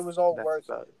it was all That's worth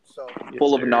about it. So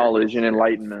Full of knowledge and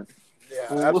enlightenment.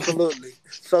 yeah, absolutely.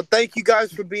 So thank you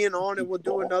guys for being on, and we'll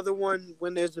do another one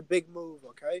when there's a big move.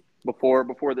 Okay. Before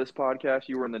this podcast,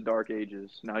 you were in the dark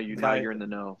ages. Now you're in the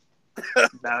know.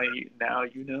 Now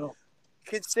you know.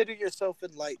 Consider yourself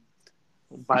enlightened.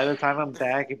 By the time I'm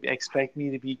back, expect me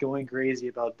to be going crazy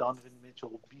about Donovan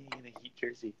Mitchell being in a Heat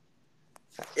jersey.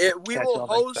 We Catch will y'all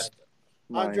next host.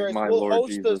 My Andres, we'll Lord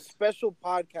host a Jesus. special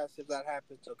podcast if that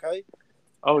happens. Okay.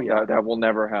 Oh yeah. That will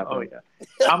never happen. Oh yeah.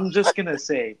 I'm just gonna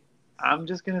say,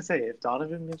 if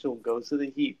Donovan Mitchell goes to the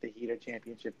Heat are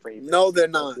championship favorites. No, they're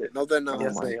not. No, they're not. Oh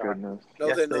Yes, my they are. goodness. No,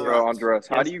 Yes, they're they not. Bro, Andres,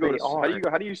 how Yes, do you go they to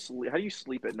are. how do you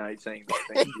sleep at night saying those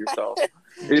things to yourself?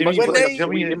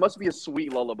 Jimmy, It must be a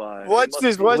sweet lullaby. Watch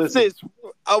this.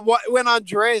 When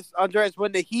Andres,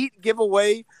 when the Heat give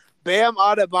away Bam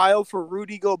Adebayo for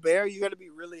Rudy Gobert, you're gonna be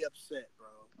really upset, bro.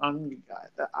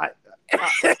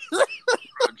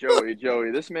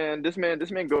 Joey, this man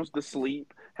goes to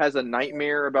sleep, has a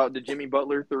nightmare about the Jimmy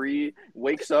Butler 3,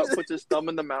 wakes up, puts his thumb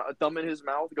in his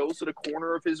mouth, goes to the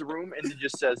corner of his room, and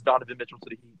just says Donovan Mitchell to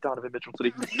the Heat, Donovan Mitchell to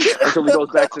the Heat, until he goes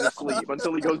back to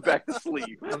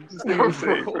sleep. I'm just gonna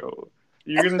say, bro.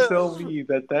 You're gonna tell me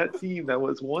that team that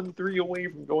was 1-3 away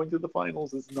from going to the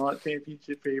finals is not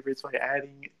championship favorites by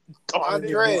adding Donovan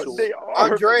Mitchell? They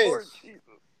are. Andres. Lord Jesus.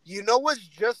 You know what's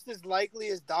just as likely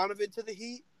as Donovan to the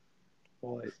Heat?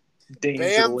 What? Dame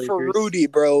Bam to the for Lakers? Rudy,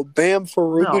 bro. Bam for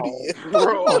Rudy.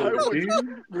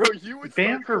 Bro, you would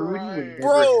Bam start for Rudy crying. would never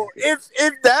Bro, happen.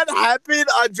 if that happened,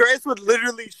 Andres would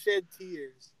literally shed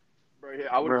tears. Bro,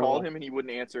 I would call him and he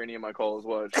wouldn't answer any of my calls.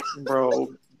 Watch.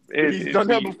 Bro, He's done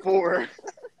that before.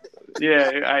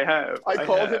 Yeah, I have. I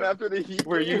called him after the Heat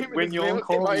Where you- game. and when his you name all was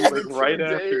called me, Miami like, right 2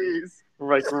 after. days.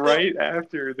 Like right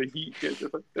after the Heat gets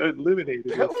eliminated.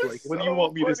 That It's was like, what do so you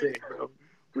want me to funny. say, bro?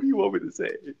 What do you want me to say?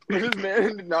 This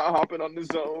man not hopping on the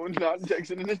zone, not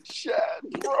texting in the chat,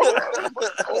 bro.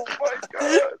 Oh my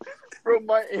god, bro!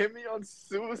 Miami on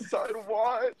suicide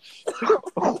watch.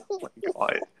 Oh my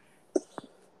god.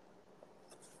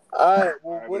 All right,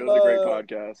 All right, but it was a great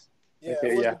podcast. Yeah,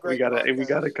 Okay, it was yeah, a great we gotta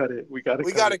podcast. cut it. We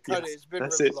gotta cut it. It's been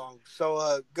That's really it. long.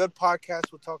 So, good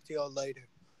podcast. We'll talk to y'all later.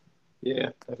 Yeah,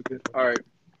 have a good one. All right,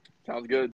 sounds good.